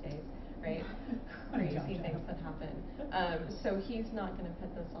United States, right? Crazy things that happen. So he's not going to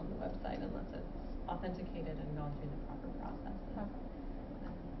put this on the website unless it's authenticated and gone through the proper process. Okay.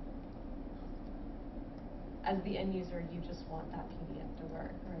 As the end user, you just want that PDF to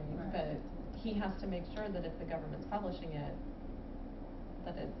work, right? But he has to make sure that if the government's publishing it,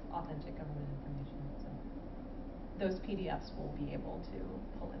 that it's authentic government information. So those PDFs will be able to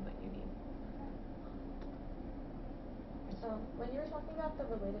pull in what you need. When you were talking about the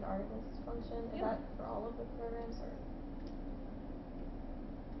related articles function, is that for all of the programs or?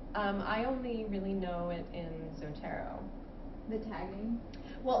 I only really know it in Zotero. The tagging.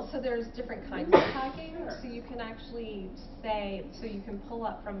 Well, so there's different kinds of tagging. So you can actually say, so you can pull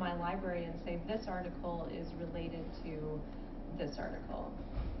up from my library and say this article is related to this article.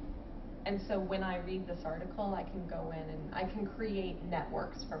 And so when I read this article, I can go in and I can create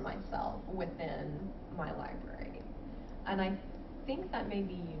networks for myself within my library. And I think that may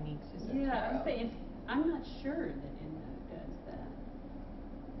be unique to Zotero. Yeah, I'm saying, I'm not sure that EndNote does that.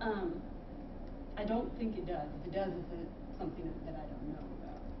 I don't think it does. If it does, it's something that I don't know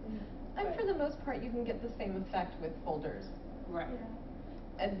about. And Right. for the most part, you can get the same effect with folders. Right.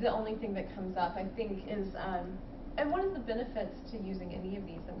 Yeah. And the only thing that comes up, I think, is, and one of the benefits to using any of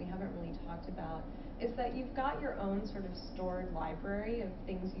these that we haven't really talked about is that you've got your own sort of stored library of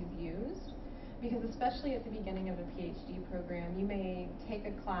things you've used. Because especially at the beginning of a PhD program, you may take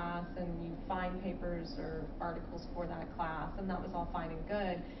a class and you find papers or articles for that class, and that was all fine and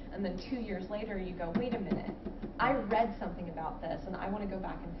good. And then 2 years later, you go, wait a minute, I read something about this, and I want to go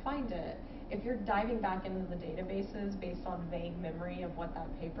back and find it. If you're diving back into the databases based on vague memory of what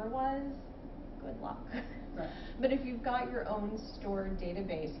that paper was, good luck. Right. But if you've got your own stored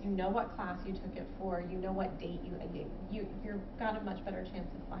database, you know what class you took it for, you know what date you've got a much better chance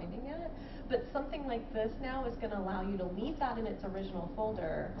of finding it. But something like this now is going to allow you to leave that in its original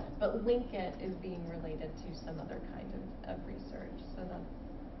folder, but link it as being related to some other kind of research. So that's.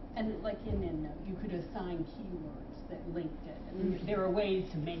 And like in EndNote, you could assign keywords that linked it. I mean, there are ways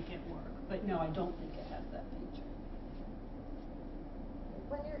to make it work, but no, I don't think it has that feature.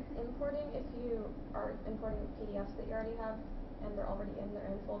 When you're importing, if you are importing PDFs that you already have and they're already in their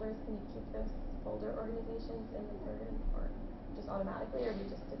own folders, can you keep those folder organizations in the program or just automatically, or do you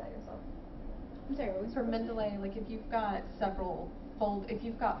just do that yourself? I'm sorry, what was For Mendeley, like if you've got if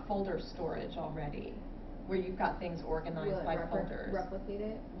you've got folder storage already, where you've got things organized by folders. Replicate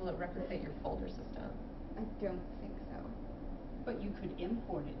it? Will it replicate your folder system? I don't think so. But you could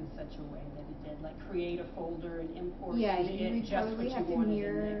import it in such a way that it did, like create a folder and import Yeah, into you it would just probably what have you to wanted in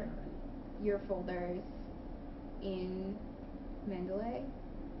mirror there. your folders in Mendeley,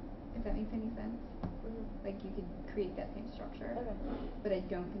 if that makes any sense. Like you could create that same structure. Okay. But I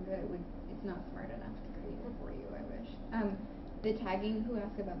don't think that it's not smart enough to create it for you, I wish. The tagging, who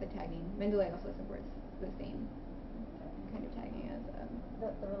asked about the tagging? Mendeley also supports the same kind of tagging as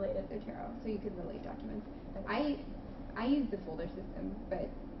The related. Zotero, so you could relate documents. Okay. I use the folder system, but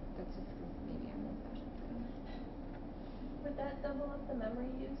that's just 'cause maybe I'm old fashioned. Would that double up the memory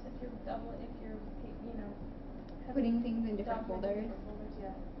use if you're you know, Putting things in different documents in folders? different folders,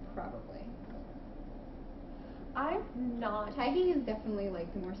 yeah. Probably. I'm not. Tagging is definitely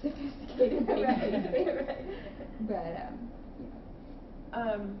like the more sophisticated thing. Right. But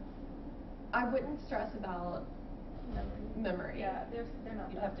I wouldn't stress about memory. Yeah, they're not.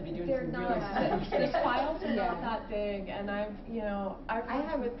 You'd that have to be big. doing They're some not. really The files are Yeah. not that big, and I've I worked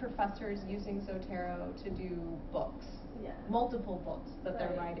have- with professors using Zotero to do books, Yeah. multiple books that they're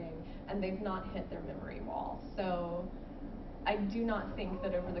Right. writing, and they've not hit their memory wall. So I do not think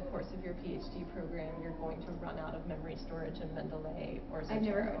that over the course of your PhD program you're going to run out of memory storage in Mendeley or Zotero. I've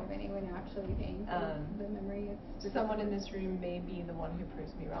never heard of anyone actually paying for the memory. It's Someone in this room may be the one who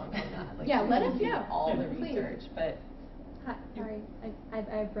proves me wrong on that. Like, Yeah, let us do know. all the Please. research, but Hi, sorry,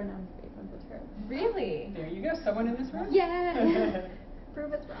 I've run out of space on Zotero. really. There you go, someone in this room? Yeah.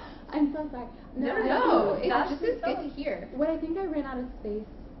 Prove us wrong. I'm so sorry. No, It's that's just the good stuff. to hear. What I think I ran out of space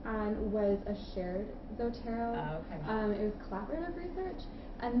on was a shared Zotero. Oh, okay. It was collaborative research,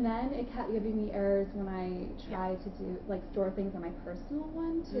 and then it kept giving me errors when I tried to do store things on my personal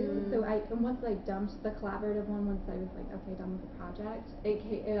one too. So once I dumped the collaborative one, once I was like okay, done with the project,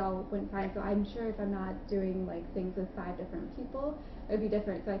 it all went fine. So I'm sure if I'm not doing things with 5 different people, it would be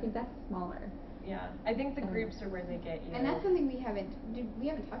different. So I think that's smaller. Yeah, I think the groups are where they get you. And that's something we haven't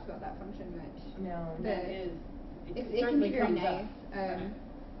talked about that function much. No. That is. It can be certainly very comes nice. up.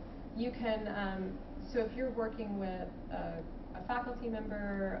 You can, so if you're working with a faculty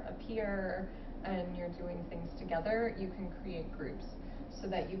member, a peer, and you're doing things together, you can create groups so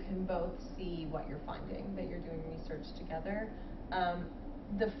that you can both see what you're finding, that you're doing research together.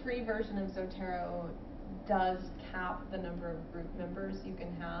 The free version of Zotero does cap the number of group members you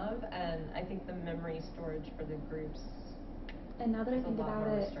can have, and I think the memory storage for the groups. And now that I It's a think lot about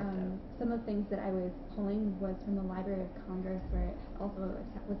more it, restrictive. some of the things that I was pulling was from the Library of Congress, where it also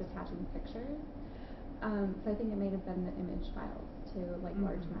was attaching pictures. So I think it may have been the image files too, like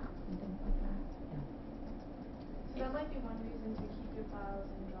large maps and things like that. So that might be one reason to keep your files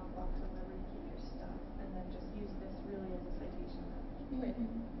in Dropbox or wherever you keep your stuff, and then just use this really as a citation map.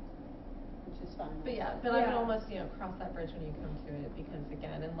 Which is fine. But yeah, but I would almost, cross that bridge when you come to it, because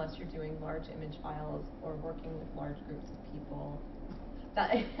again, unless you're doing large image files or working with large groups of people, that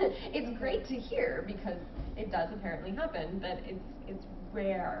it's great to hear because it does apparently happen, but it's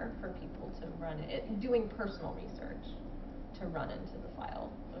rare for people to run it, doing personal research, to run into the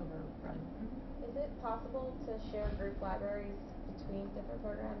file overrun. Is it possible to share group libraries between different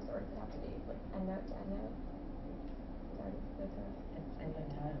programs, or does it have to be EndNote to EndNote? It's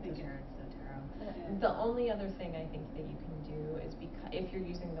I think Eric's Zotero. Okay. The only other thing I think that you can do is if you're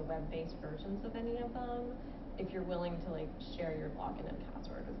using the web-based versions of any of them, if you're willing to like share your login and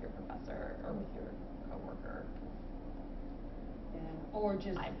password with your professor or with your coworker. Yeah, or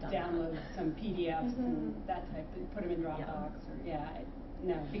just I've done download that. some PDFs and Mhm. that type of, put them in Dropbox or,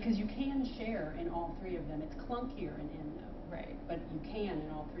 no, because you can share in all three of them. It's clunkier in EndNote. Right. But you can in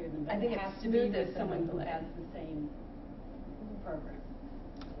all three of them, I but think it it's has to be smoothest with in someone who Mendeley. has the same program.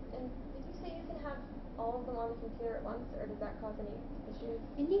 And did you say you can have all of them on the computer at once, or does that cause any issues?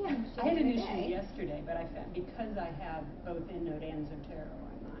 India had I had an today. issue yesterday, but I found, because I have both EndNote and Zotero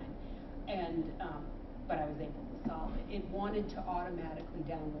on mine, and, but I was able to solve it. It wanted to automatically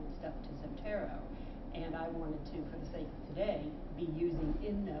download stuff to Zotero, and I wanted to, for the sake of today, be using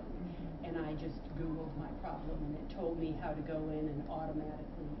EndNote. And I just Googled my problem, and it told me how to go in and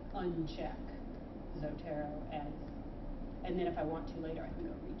automatically uncheck Zotero as, and then if I want to later, I can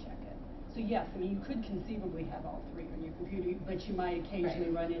go recheck it. So yes, I mean, you could conceivably have all three on your computer, but you might occasionally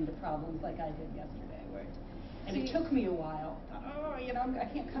Right. run into problems like I did yesterday, where it, and So it took me a while. I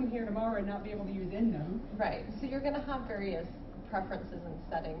can't come here tomorrow and not be able to use EndNote. Right. So you're going to have various preferences and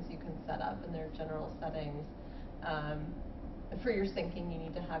settings you can set up, and their general settings. For your syncing, you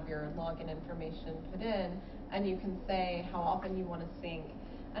need to have your login information put in, and you can say how often you want to sync,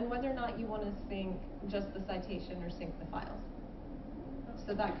 and whether or not you want to sync just the citation or sync the files.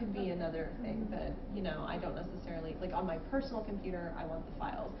 So that could be another thing that, I don't necessarily, like on my personal computer, I want the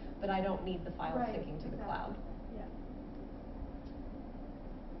files, but I don't need the files Right, syncing to the exactly. cloud. Yeah.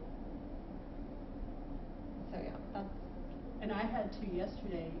 So yeah, that's. And I had to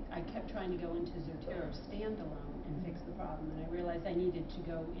yesterday, I kept trying to go into Zotero standalone and fix the problem, and I realized I needed to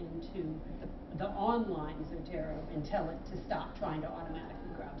go into the online Zotero and tell it to stop trying to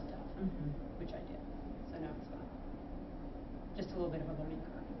automatically grab stuff, which I did. So now it's fine. Just a little bit of a learning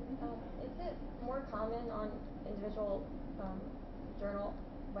curve. Is it more common on individual journal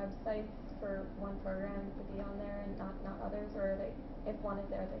websites for one program to be on there and not others, or are they, if one is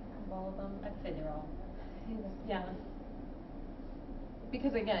there, they have all of them? I'd say they're all. Yeah.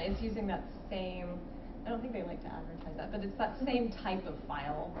 Because again, it's using that same, I don't think they like to advertise that, but it's that same type of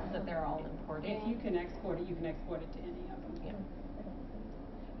file that they're all importing. If you can export it, you can export it to any of them. Yeah.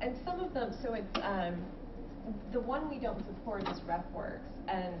 And some of them, so it's, the one we don't support is RefWorks,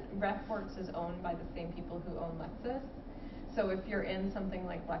 and RefWorks is owned by the same people who own Lexis. So if you're in something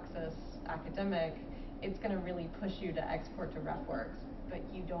like Lexis Academic, it's going to really push you to export to RefWorks, but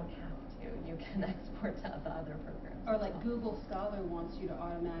you don't have to. You can export to the other programs. Or like Google Scholar wants you to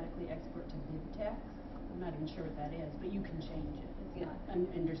automatically export to BibTeX. I'm not even sure what that is, but you can change it. It's not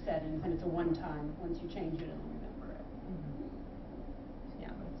under settings, and it's a one-time. Once you change it, it'll remember it.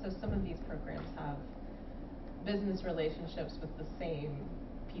 Yeah. So some of these programs have business relationships with the same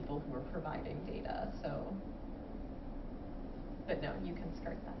people who are providing data. So, but no, you can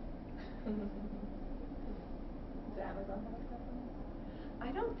skirt that. Does Amazon have a preference?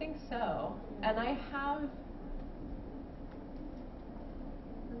 I don't think so. And I have,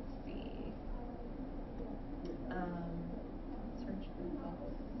 let's see, search for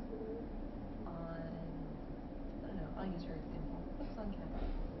books on, I don't know, I'll use your example, books on cats.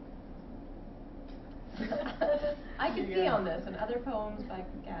 I could pee on this, and other poems by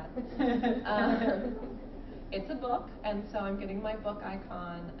cats. It's a book, and so I'm getting my book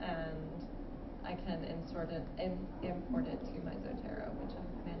icon, and I can import it to my Zotero, which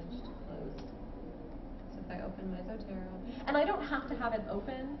I've managed to close. So if I open my Zotero, and I don't have to have it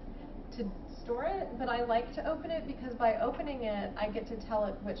open to store it, but I like to open it because by opening it, I get to tell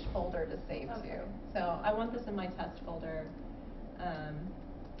it which folder to save to. So I want this in my test folder,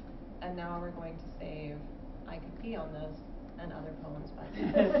 and now we're going to save I Could Pee on This and Other Poems by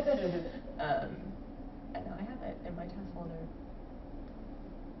Cats. And now I have it in my test folder.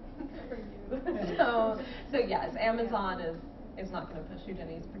 For you. So yes, Amazon is not going to push you to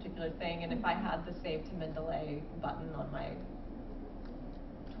any particular thing, and if I had the Save to Mendeley button on my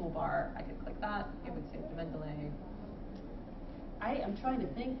toolbar, I could click that, it would save to Mendeley. I am trying to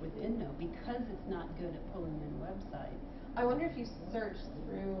think with EndNote, because it's not good at pulling in websites. I wonder if you search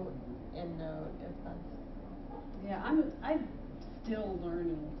through EndNote, if that's... Yeah, I'm still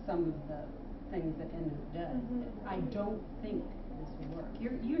learning some of the things that EndNote does. I don't think this will work.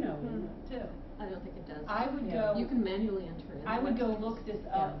 You know EndNote too. I don't think it does. I would go. You can manually enter it. I would go look this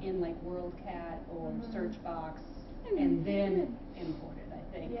up in like WorldCat or Searchbox and then import it, I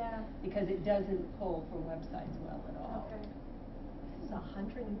think. Yeah. Because it doesn't pull for websites well at all. Okay. This is a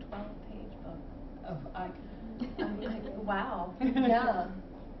 112-page book. Of I'm like, wow. Yeah.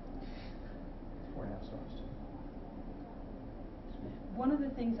 4.5 stars too. One of the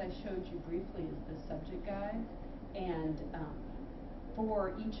things I showed you briefly is the subject guide, and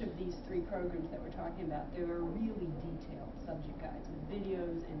for each of these 3 programs that we're talking about, there are really detailed subject guides with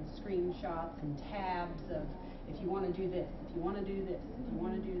videos and screenshots and tabs of if you want to do this, if you want to do this, if you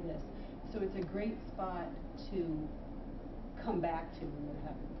want to do this. So it's a great spot to come back to when you're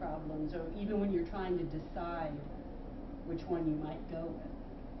having problems, or even when you're trying to decide which one you might go with.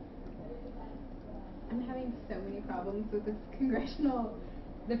 I'm having so many problems with this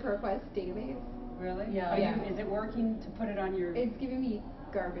the ProQuest database. Really? Yeah. Yeah. Is it working to put it on your? It's giving me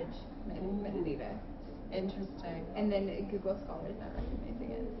garbage metadata. Interesting. And then Google Scholar's not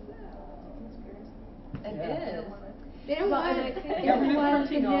recognizing it. It Yeah. is. They don't Well, want and I think Government everyone to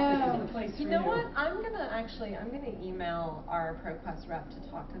printing office is know. the place You for know you. what? I'm gonna email our ProQuest rep to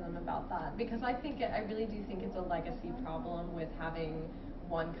talk to them about that, because I really do think it's a legacy problem with having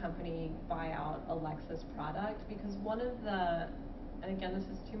one company buy out a Lexis product, because one of the, and again, this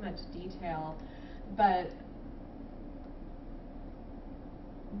is too much detail, but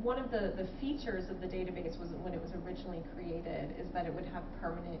one of the features of the database was when it was originally created is that it would have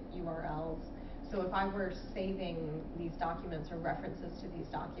permanent URLs. So if I were saving these documents or references to these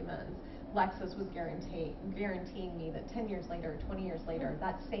documents, Lexis was guaranteeing me that 10 years later, 20 years later,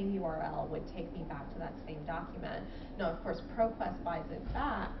 that same URL would take me back to that same document. Now, of course, ProQuest buys it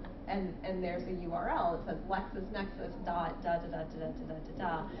back, and there's a URL. It says LexisNexis dot da da da da da da da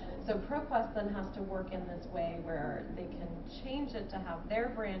da. So ProQuest then has to work in this way where they can change it to have their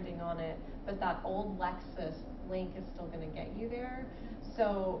branding on it, but that old Lexis link is still going to get you there.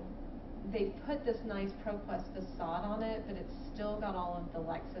 So they put this nice ProQuest facade on it, but it's still got all of the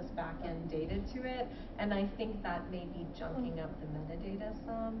Lexis backend data to it, and I think that may be junking up the metadata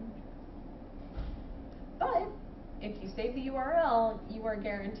some. But if you save the URL, you are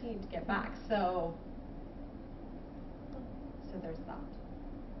guaranteed to get back. So there's that.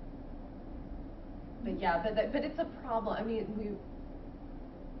 But yeah, but it's a problem. I mean,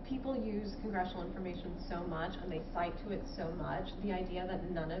 people use congressional information so much and they cite to it so much. The idea that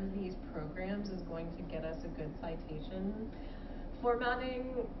none of these programs is going to get us a good citation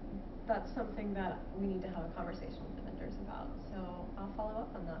formatting, that's something that we need to have a conversation with the vendors about. So I'll follow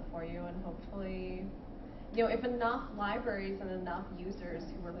up on that for you, and hopefully, if enough libraries and enough users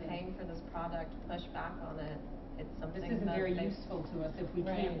who were paying for this product push back on it, it's something This isn't that very useful to us if we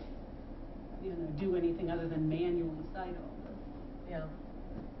Right. can't, do anything other than manually cite all this. Yeah.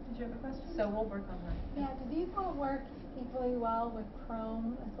 Did you have a question? So we'll work on that. Yeah, do these all work equally well with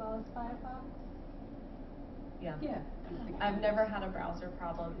Chrome as well as Firefox? Yeah. Yeah. I've never had a browser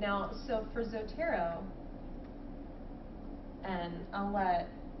problem. Now, so for Zotero, and I'll let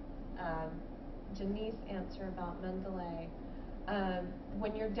Janice answer about Mendeley.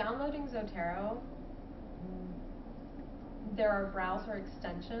 When you're downloading Zotero, there are browser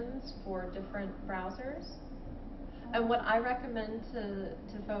extensions for different browsers. And what I recommend to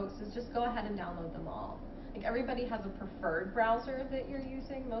folks is just go ahead and download them all. Like, everybody has a preferred browser that you're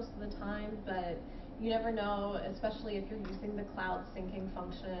using most of the time, but you never know, especially if you're using the cloud syncing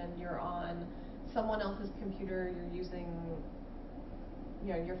function, you're on someone else's computer, you're using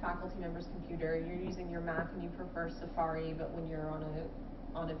your faculty member's computer, you're using your Mac and you prefer Safari, but when you're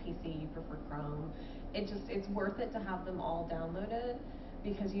on a PC you prefer Chrome. It's worth it to have them all downloaded,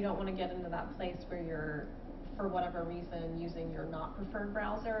 because you don't want to get into that place where you're, for whatever reason, using your not preferred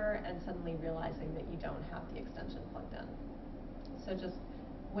browser and suddenly realizing that you don't have the extension plugged in. So just,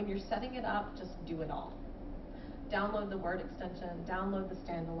 when you're setting it up, just do it all. Download the Word extension, download the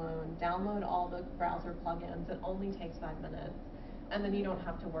standalone, download all the browser plugins. It only takes 5 minutes. And then you don't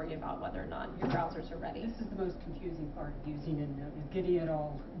have to worry about whether or not your browsers are ready. This is the most confusing part of using EndNote, is getting it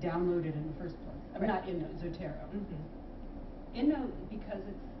all downloaded in the first place. I mean, not EndNote, Zotero. Mm-hmm. EndNote, because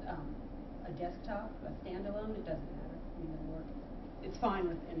it's a desktop, a standalone, it doesn't matter. I mean, it'll work. It's fine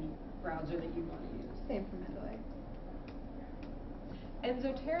with any browser that you want to use. Same for Mendeley. And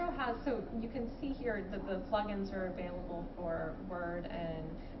Zotero has, so you can see here that the plugins are available for Word and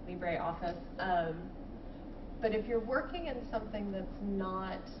LibreOffice. But if you're working in something that's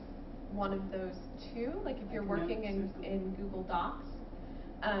not one of those two, like if you're working in Google Docs,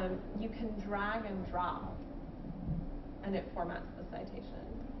 you can drag and drop and it formats the citation.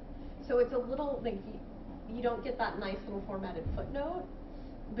 So it's a little, like, you don't get that nice little formatted footnote,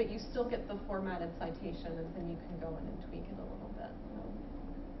 but you still get the formatted citation, and then you can go in and tweak it a little bit. So,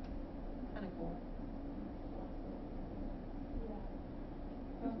 kind of cool.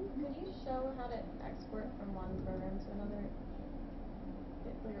 Could you show how to export from one program to another?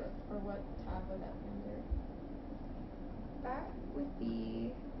 Or what tab would that be under? That would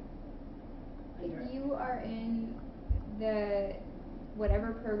be Under- if you are in the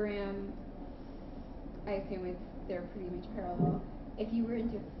whatever program, I assume they're pretty much parallel. if you were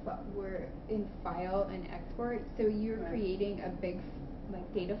were in file and export, so you're Right. creating a big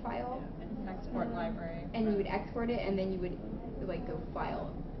like data file, Export library. and you would export it, and then you would like go file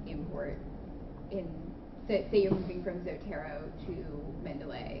import in. Say you're moving from Zotero to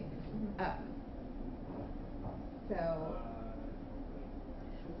Mendeley. So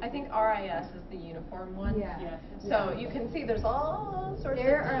I think RIS is the uniform one. Yeah. Yes. So you can see there's all sorts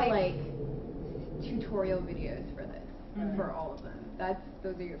there of are types. like tutorial videos for this Right. for all of them.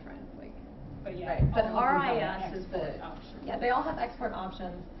 Those are your friends. Like But yeah. Right, but all of them have RIS is the, export option. yeah, they all have export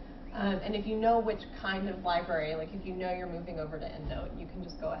options. And if you know which kind of library, like if you know you're moving over to EndNote, you can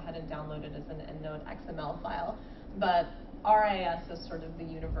just go ahead and download it as an EndNote XML file. But RIS is sort of the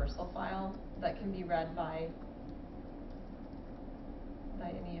universal file that can be read by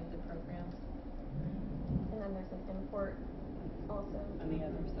any of the programs. And then there's an import also. On the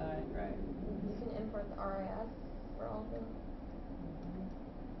other side, right. You can import the RIS for all of them.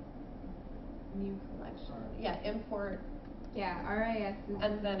 New collection, yeah, import. yeah, RIS is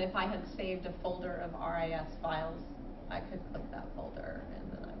And then if I had saved a folder of RIS files, I could click that folder and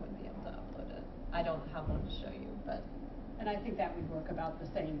then I would be able to upload it. I don't have one to show you, but. And I think that would work about the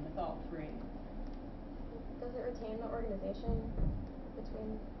same with all three. Does it retain the organization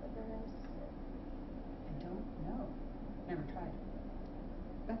between the programs? I don't know. Never tried.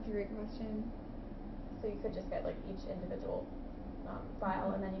 that's a great question. So you could just get like each individual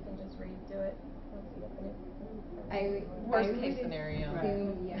file and then you can just redo it once you get the new. Worst I case would scenario.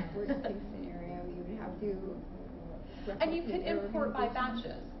 assume, yeah, worst case scenario, you would have to. And you could replicate your import by organization.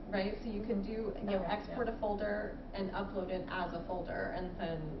 batches, right? So you could do, you know, Okay, export yeah. a folder and upload it as a folder and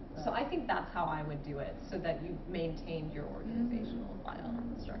then, so I think that's how I would do it, so that you maintained your organizational file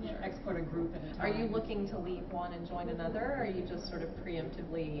structure. Export a group at a time. Are you looking to leave one and join another, or are you just sort of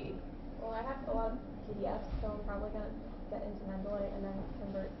preemptively? Well, I have a lot of PDFs, so I'm probably gonna get into Mendeley and then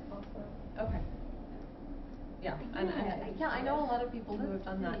convert also. Okay. Yeah, and yeah, I know a lot of people who have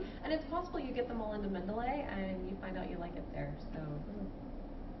done that. And it's possible you get them all into Mendeley and you find out you like it there, so.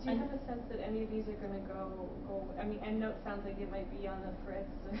 Do you have a sense that any of these are gonna go, I mean, EndNote sounds like it might be on the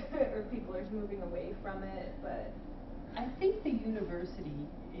fritz, or people are moving away from it, but. I think the university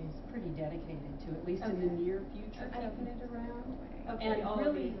is pretty dedicated to, at least in the Okay. near future, Okay. keeping it around. Okay, And all of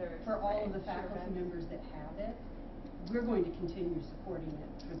really, these are for all of the sure faculty events. members that have it, we're going to continue supporting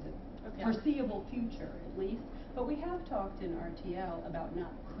it for the Okay. foreseeable future, at least. But we have talked in RTL about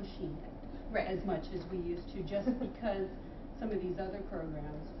not pushing it Right. as much as we used to, just because some of these other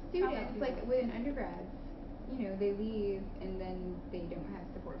programs. Students, like with undergrads, you know, they leave and then they don't have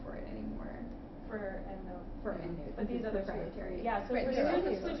support for it anymore. For EndNote. For EndNote, But since these it's other proprietary. Yeah, so Right, for there are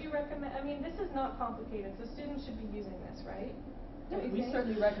students, two. would you recommend, I mean, this is not complicated, so students should be using this, right? Don't you We think?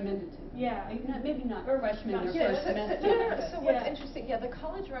 certainly recommend it to them. Yeah. Maybe not Or freshmen not or yet. first semester. So but- what's Yeah. interesting, yeah, the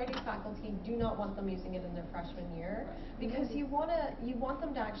college writing faculty do not want them using it in their freshman year, Right. because you want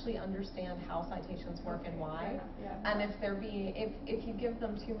them to actually understand how citations work and why. Yeah. And if if you give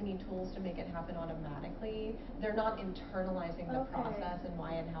them too many tools to make it happen automatically, they're not internalizing the Okay. process and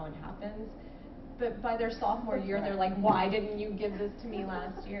why and how it happens. But by their sophomore year, they're Right. like, why didn't you give this to me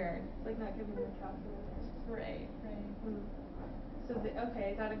last year? It's like not giving them a calculator. Right, right. So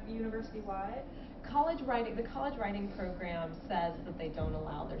okay, is that a university-wide? The college writing program says that they don't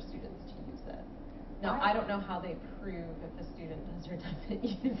allow their students to use it. Now, I don't know how they prove if a student does or doesn't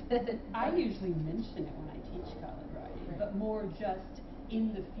use it. I usually mention it when I teach college writing, but more just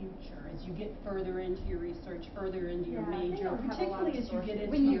in the future, as you get further into your research, further into your Yeah, I think major, I'll have a lot particularly of as you get sources.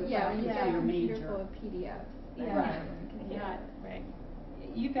 into When you, your yeah, when you practice have or a your computer major. full of PDFs. Yeah. Right. Yeah. Not, Right.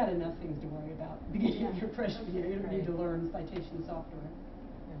 you've got enough things to worry about beginning of Yeah. your freshman year. You don't need to Right. learn citation software.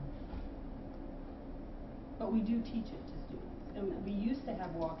 But we do teach it to students. And we used to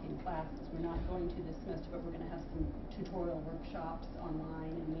have walk-in classes. We're not going to this semester, but we're going to have some tutorial workshops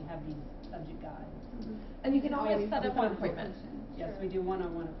online, and we have these subject guides. And you can always set up an One appointment. Yes, we do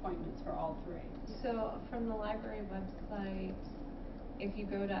one-on-one appointments for all three. So from the library website, if you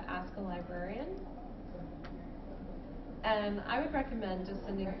go to Ask a Librarian, and I would recommend just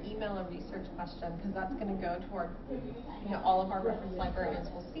sending email a research question, because that's going to go toward, all of our reference librarians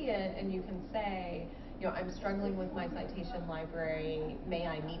will see it, and you can say, I'm struggling with my citation library, may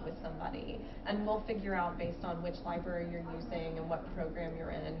I meet with somebody? And we'll figure out based on which library you're using and what program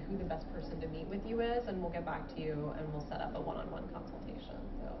you're in, who the best person to meet with you is, and we'll get back to you and we'll set up a one-on-one consultation.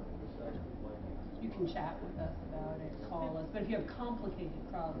 So. You can chat with us about it, call us, but if you have complicated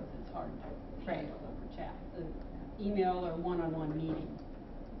problems, it's hard to handle over chat. Email or one-on-one meeting.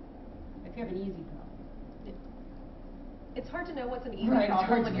 If you have an easy problem. it's hard to know what's an easy Right, it's problem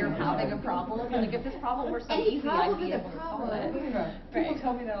hard when to you're know. having a problem. Like if this problem were so Any easy, I'd problem be is a able to solve problem. it. Right. People Right.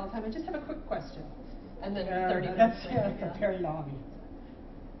 tell me that all the time. I just have a quick question. And then Yeah, 30 that's, minutes later. yeah, very long.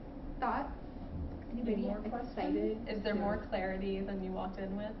 Thoughts? Anybody more excited? Is there more clarity than you walked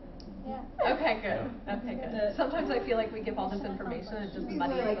in with? Yeah. Okay, good. Okay, good. Sometimes I feel like we give all this information and it just People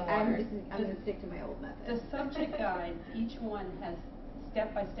muddies are like, the I'm water. gonna stick to my old method. The subject guide, each one has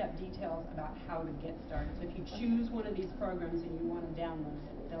step-by-step details about how to get started. So if you choose one of these programs and you want to download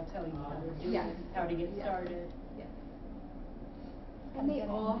it, they'll tell you how to do Yes. it, how to get Yes. started. Yes. And they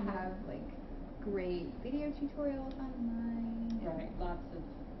all have like great video tutorials online. Right, lots of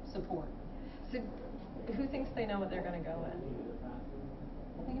support. So, who thinks they know what they're going to go with? I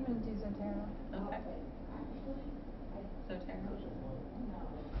think I'm gonna do Zotero. Okay. Zotero.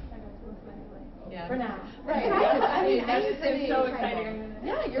 Yeah. For now. Right. I mean, that's I just so exciting.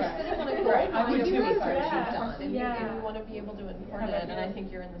 Yeah, you're Right. sitting on a Right, gold I mine would of too if I research were you've you. done, and Yeah. you want to be able to import Yeah, it, and I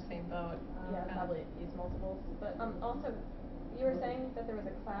think you're in the same boat. Yeah, Yeah. probably use multiples. But also, you were saying that there was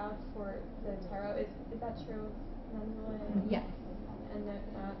a cloud for Zotero. Is that true? Mendeley? Yes. And that.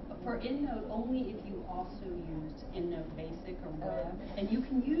 For EndNote, only if you also used EndNote Basic or Web, and you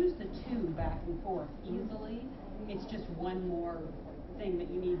can use the two back and forth easily. It's just one more thing that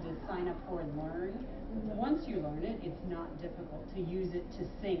you need to sign up for and learn. Once you learn it, it's not difficult to use it to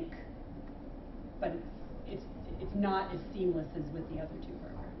sync, but it's not as seamless as with the other two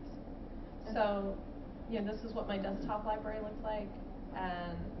programs. So, this is what my desktop library looks like,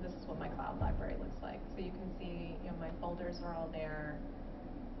 and this is what my cloud library looks like. So you can see, my folders are all there,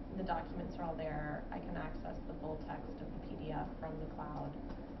 the documents are all there. I can access the full text of the PDF from the cloud,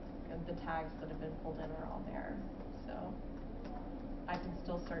 and the tags that have been pulled in are all there. So I can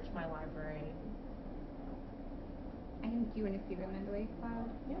still search my library. I think you want to see the Mendeley cloud.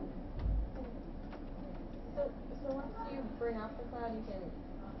 Yeah. So once you bring up the cloud, you can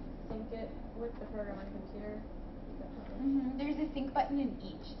sync it with the program on your computer. There's a sync button in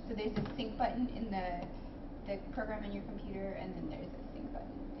each. So there's a sync button in the program on your computer, and then there's a sync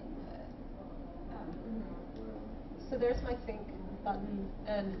button in the. So there's my sync button,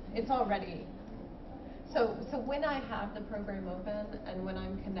 and it's all ready. So when I have the program open and when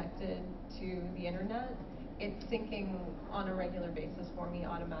I'm connected to the internet, it's syncing on a regular basis for me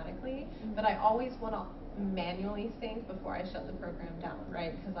automatically. But I always want to manually sync before I shut the program down,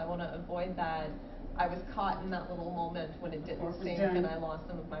 right? Because I want to avoid that. I was caught in that little moment when it didn't sync and I lost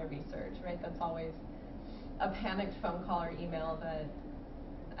some of my research, right? That's always a panicked phone call or email that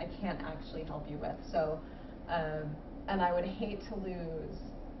I can't actually help you with. So, and I would hate to lose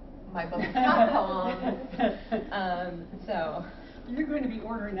my book.com. So. You're going to be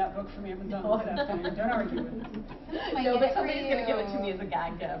ordering that book from Amazon this afternoon. Don't argue with me. No, but somebody's going to give it to me as a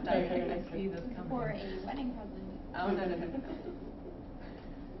gag gift. I see this coming. For a wedding present. Oh, no.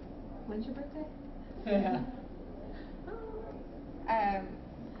 When's your birthday? Yeah.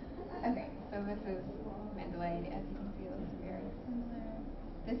 Okay, so this is Mendeley. As you can see, it looks very similar.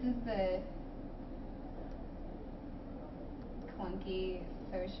 This is the clunky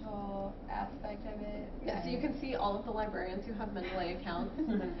social aspect of it. Yeah, so you can see all of the librarians who have Mendeley accounts,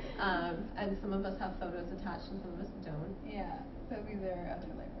 and some of us have photos attached and some of us don't. Yeah, so these are other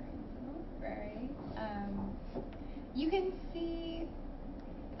librarians in the library. You can see,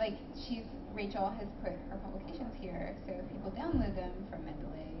 like, Rachel has put her publications here, so if people download them from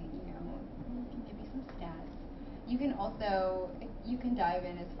Mendeley, it can give you some stats. You can also, you can dive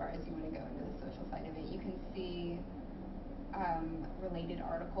in as far as you want to go into the social side of it. You can see related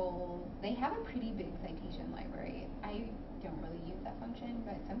articles. They have a pretty big citation library. I don't really use that function,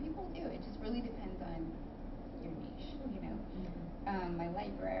 but some people do. It just really depends on your niche, My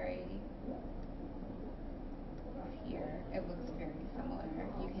library here, it looks very similar.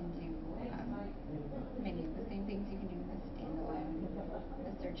 You can do many of the same things you can do in the standalone.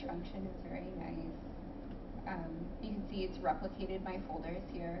 The search function is very nice. You can see it's replicated my folders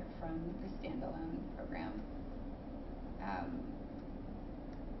here from the standalone program.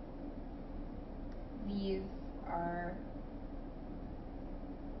 These are,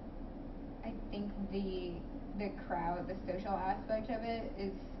 I think the crowd, the social aspect of it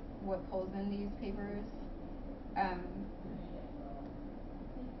is what pulls in these papers.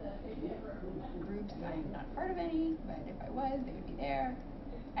 Groups, I'm not part of any, but if I was, they would be there.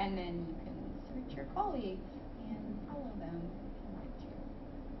 And then you can search your colleagues and follow them if you want to.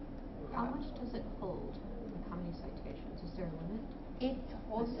 How much does it hold? Like how many citations? Is there a limit? It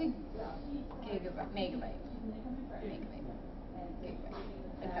holds a megabyte.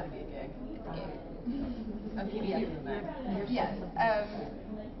 It's gotta be a gig. It's a gig. A PDF in there. Yes,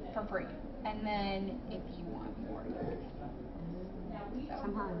 for free. And then if you want more, you can. So.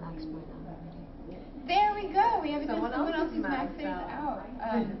 Somehow I maxed mine out already. There we go. We have Someone someone else else who's is maxed maxed theirs out.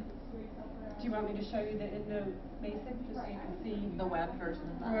 out. Do you want me to show you the EndNote basic, just so you can see? The web version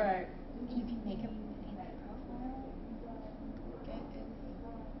of that. Right. You can make a fancy profile. Get it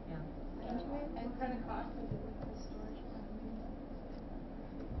Yeah. into it. What kind of cost is it with the storage plan?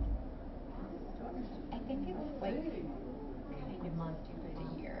 I think it's like kind of month, stupid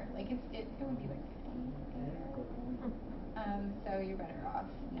a year. Like it would be like 50 a year. So you're better off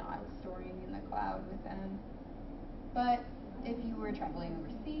not storing in the cloud with them. But if you were traveling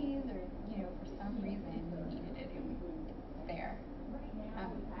overseas or for some reason you needed it, it's there.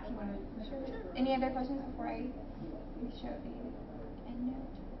 Sure. Any other questions before I show the EndNote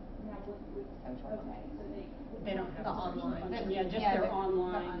social site? They don't have The a social online. function. Yeah, just Yeah, their the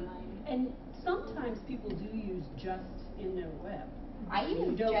online. online. And sometimes people do use just EndNote web. I You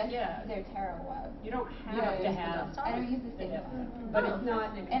use don't- just yeah. Zotero web. You don't have don't to use the have. desktop? I don't use the the standalone. desktop, but it's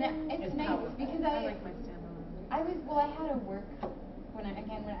not. And it's as nice powerful. because I like my standalone. I had to work when I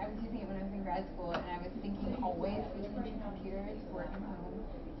was using it when I was in grad school, and I was thinking always between two computers, work and home,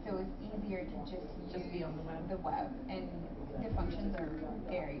 so it's easier to just be on the web. And the functions are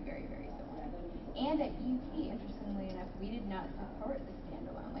very, very, very similar. And at UT, interestingly enough, we did not support the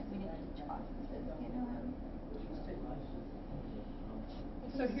standalone. Like we didn't teach classes as standalone.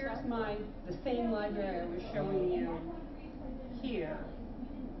 So here's the same library I was showing you here,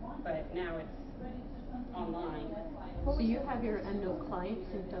 but now it's online. So you have your EndNote client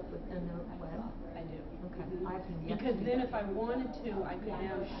synced up with EndNote web? I do. Okay, I have yet to Because do then that. if I wanted to, I could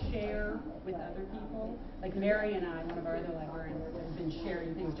now share with other people. Like Mary and I, one of our other librarians, have been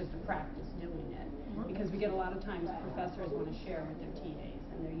sharing things just to practice doing it. Because we get a lot of times professors want to share with their TAs,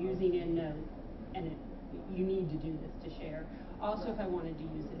 and they're using EndNote, and you need to do this to share. Also, if I wanted to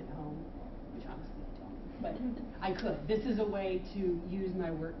use it at home, which honestly I don't, but I could. This is a way to use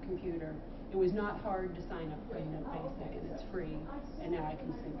my work computer. It was not hard to sign up for EndNote Basic, and it's free, and now I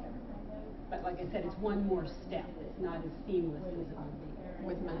can sync everything. But like I said, it's one more step. It's not as seamless as it would be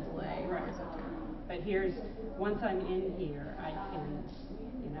With Mendeley or Zotero. But once I'm in here, I can,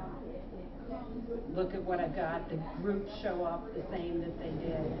 look at what I've got. The groups show up the same that they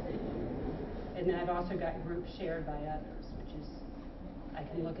did. And then I've also got groups shared by others, which is, I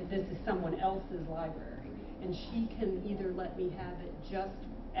can look at this as someone else's library. And she can either let me have it just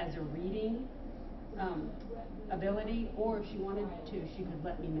as a reading ability, or if she wanted to, she could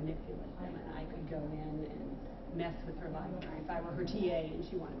let me manipulate them, and I could go in and mess with her library. If I were her TA and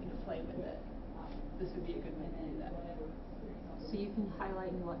she wanted me to play with it, this would be a good way to do that. So you can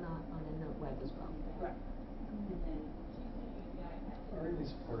highlight and whatnot on EndNote web as well? Right. Are these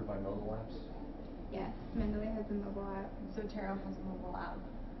supported by mobile apps? Yes, Mendeley has a mobile app. Zotero has a mobile app.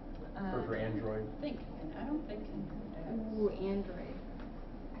 For Android? I don't think EndNote does. Ooh, Android.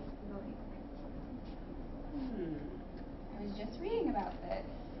 I was just reading about this.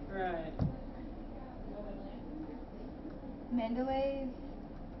 Right. Mendeley's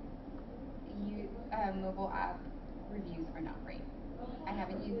mobile app reviews are not great. I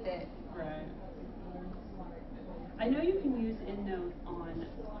haven't used it. Right. I know you can use EndNote on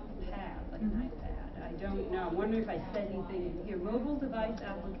pad, like an iPad. I don't know. I'm wondering if I said anything in here. Mobile device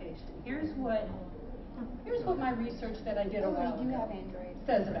application. Here's what my research that I did a while We do ago have Android.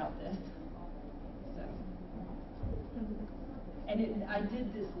 says about this. So. And I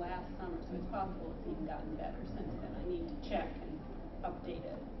did this last summer, so it's possible it's even gotten better since then. I need to check and update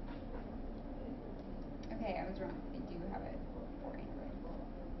it. Okay, I was wrong. They do have it for Android.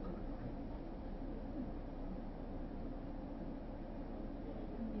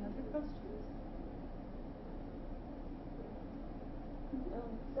 Any other questions?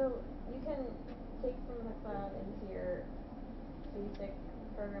 So you can take from the cloud into your basic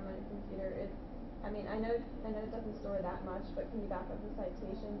program on your computer. I know it doesn't store that much, but can you back up the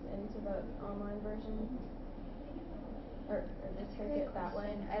citations into the online version? Or just take it that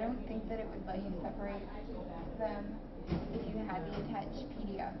way? I don't think that it would let you separate them if you had the attached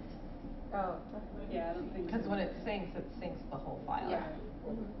PDFs. Oh. Yeah, I don't think Because so. when it syncs the whole file. Yeah.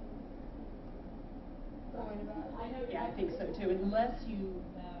 Yeah, I think so too. Unless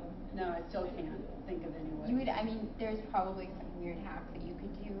no, I still can't think of any way. There's probably some weird hack that you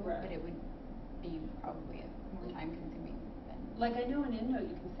could do, Right. but it would be probably more time consuming than. Like I know in EndNote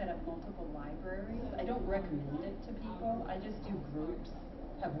you can set up multiple libraries. I don't recommend it to people. I just do groups.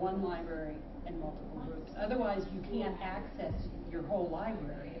 Have one library and multiple groups. Otherwise you can't access your whole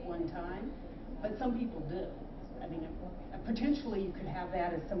library at one time. But some people do. Potentially you could have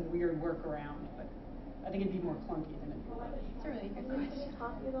that as some weird workaround, but I think it'd be more clunky than it would. It's a really good Can you question.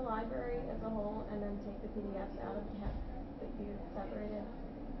 copy the library as a whole and then take the PDFs out of and have it be separated?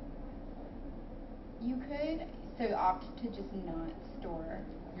 You could opt to just not store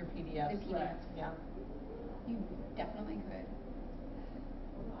Your PDFs. the PDFs. Yeah. You definitely could.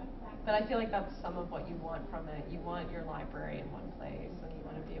 But I feel like that's some of what you want from it. You want your library in one place, and you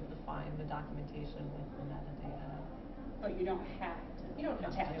want to be able to find the documentation with the metadata. But you don't have to. You don't have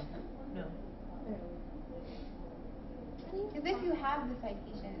attach to. them. No. Because if you have the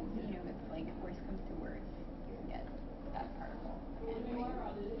citations, you know, it's like worst comes to worst, you can get that article.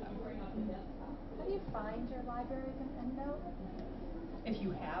 How do you find your libraries in EndNote? If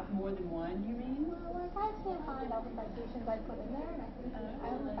you have more than one, you mean? Well, if I can't find all the citations I put in there, and I think I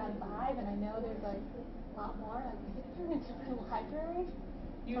only found 5, and I know there's like a lot more, I'm in a different library.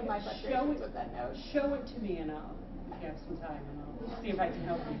 You One of my show frustrations it, with EndNote. show it to me, and I'll, if you have some time, and I'll see if I can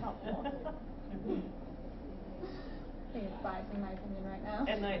help you. Helpful. I think it's biasing my opinion right now.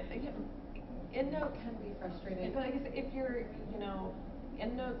 And EndNote can be frustrating, but I guess if you're, you know,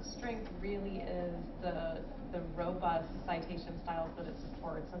 EndNote's strength really is the robust citation styles that it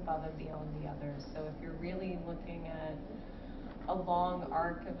supports above and beyond the others. So if you're really looking at a long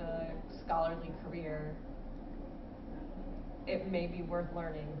arc of a scholarly career, it may be worth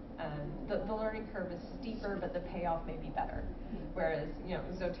learning. The learning curve is steeper, but the payoff may be better. Whereas, you know,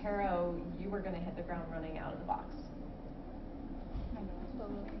 Zotero, you were going to hit the ground running out of the box.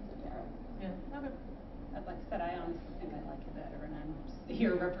 Yeah. Okay. Like I said, I honestly think I like it better, and I'm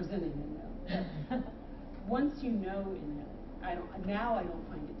here representing EndNote. Once you know EndNote, I don't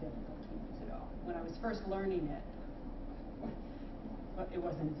find it difficult to use at all. When I was first learning it, it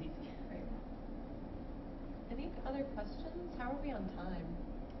wasn't as easy. Great. Any other questions? How are we on time?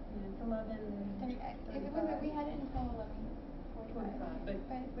 It's 11:35. We had it until 11:45. But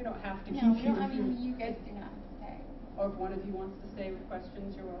we don't have to No, keep we you. don't, I mean, you guys do not have to stay. Or if one of you wants to stay with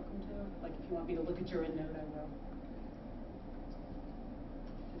questions, you're welcome to. Like if you want me to look at your EndNote, I will.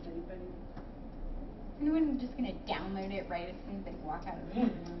 Does anybody? Is anyone just gonna download it right as soon as they walk out of the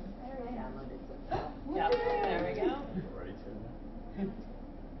room? I already downloaded it. Yep. There we go. Ready to?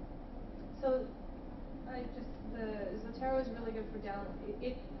 So, the Zotero is really good for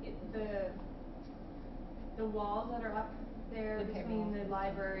the walls that are up there The between paywalls. the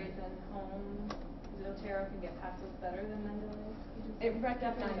libraries and home, Zotero can get past those better than Mendeley. It Definitely better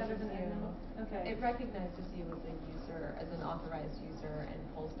recognizes than you. EndNote. Okay. It recognizes you as a user, as an authorized user, and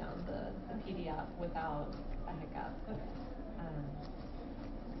pulls down the PDF without a hiccup. Okay.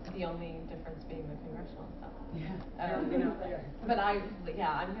 The only difference being the congressional stuff. Yeah. But I'm gonna.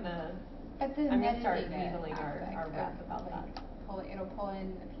 But the I'm gonna start metadata needling our aspect rep of, about like, that. It'll pull in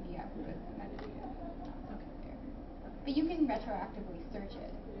the PDF with the metadata. Okay. There. But you can retroactively search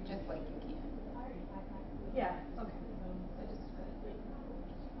it, just like you can. Yeah, okay.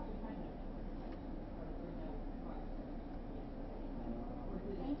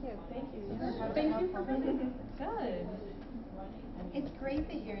 Thank you. Yeah. Thank you for being here. Good. It's great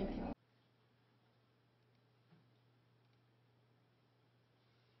that you're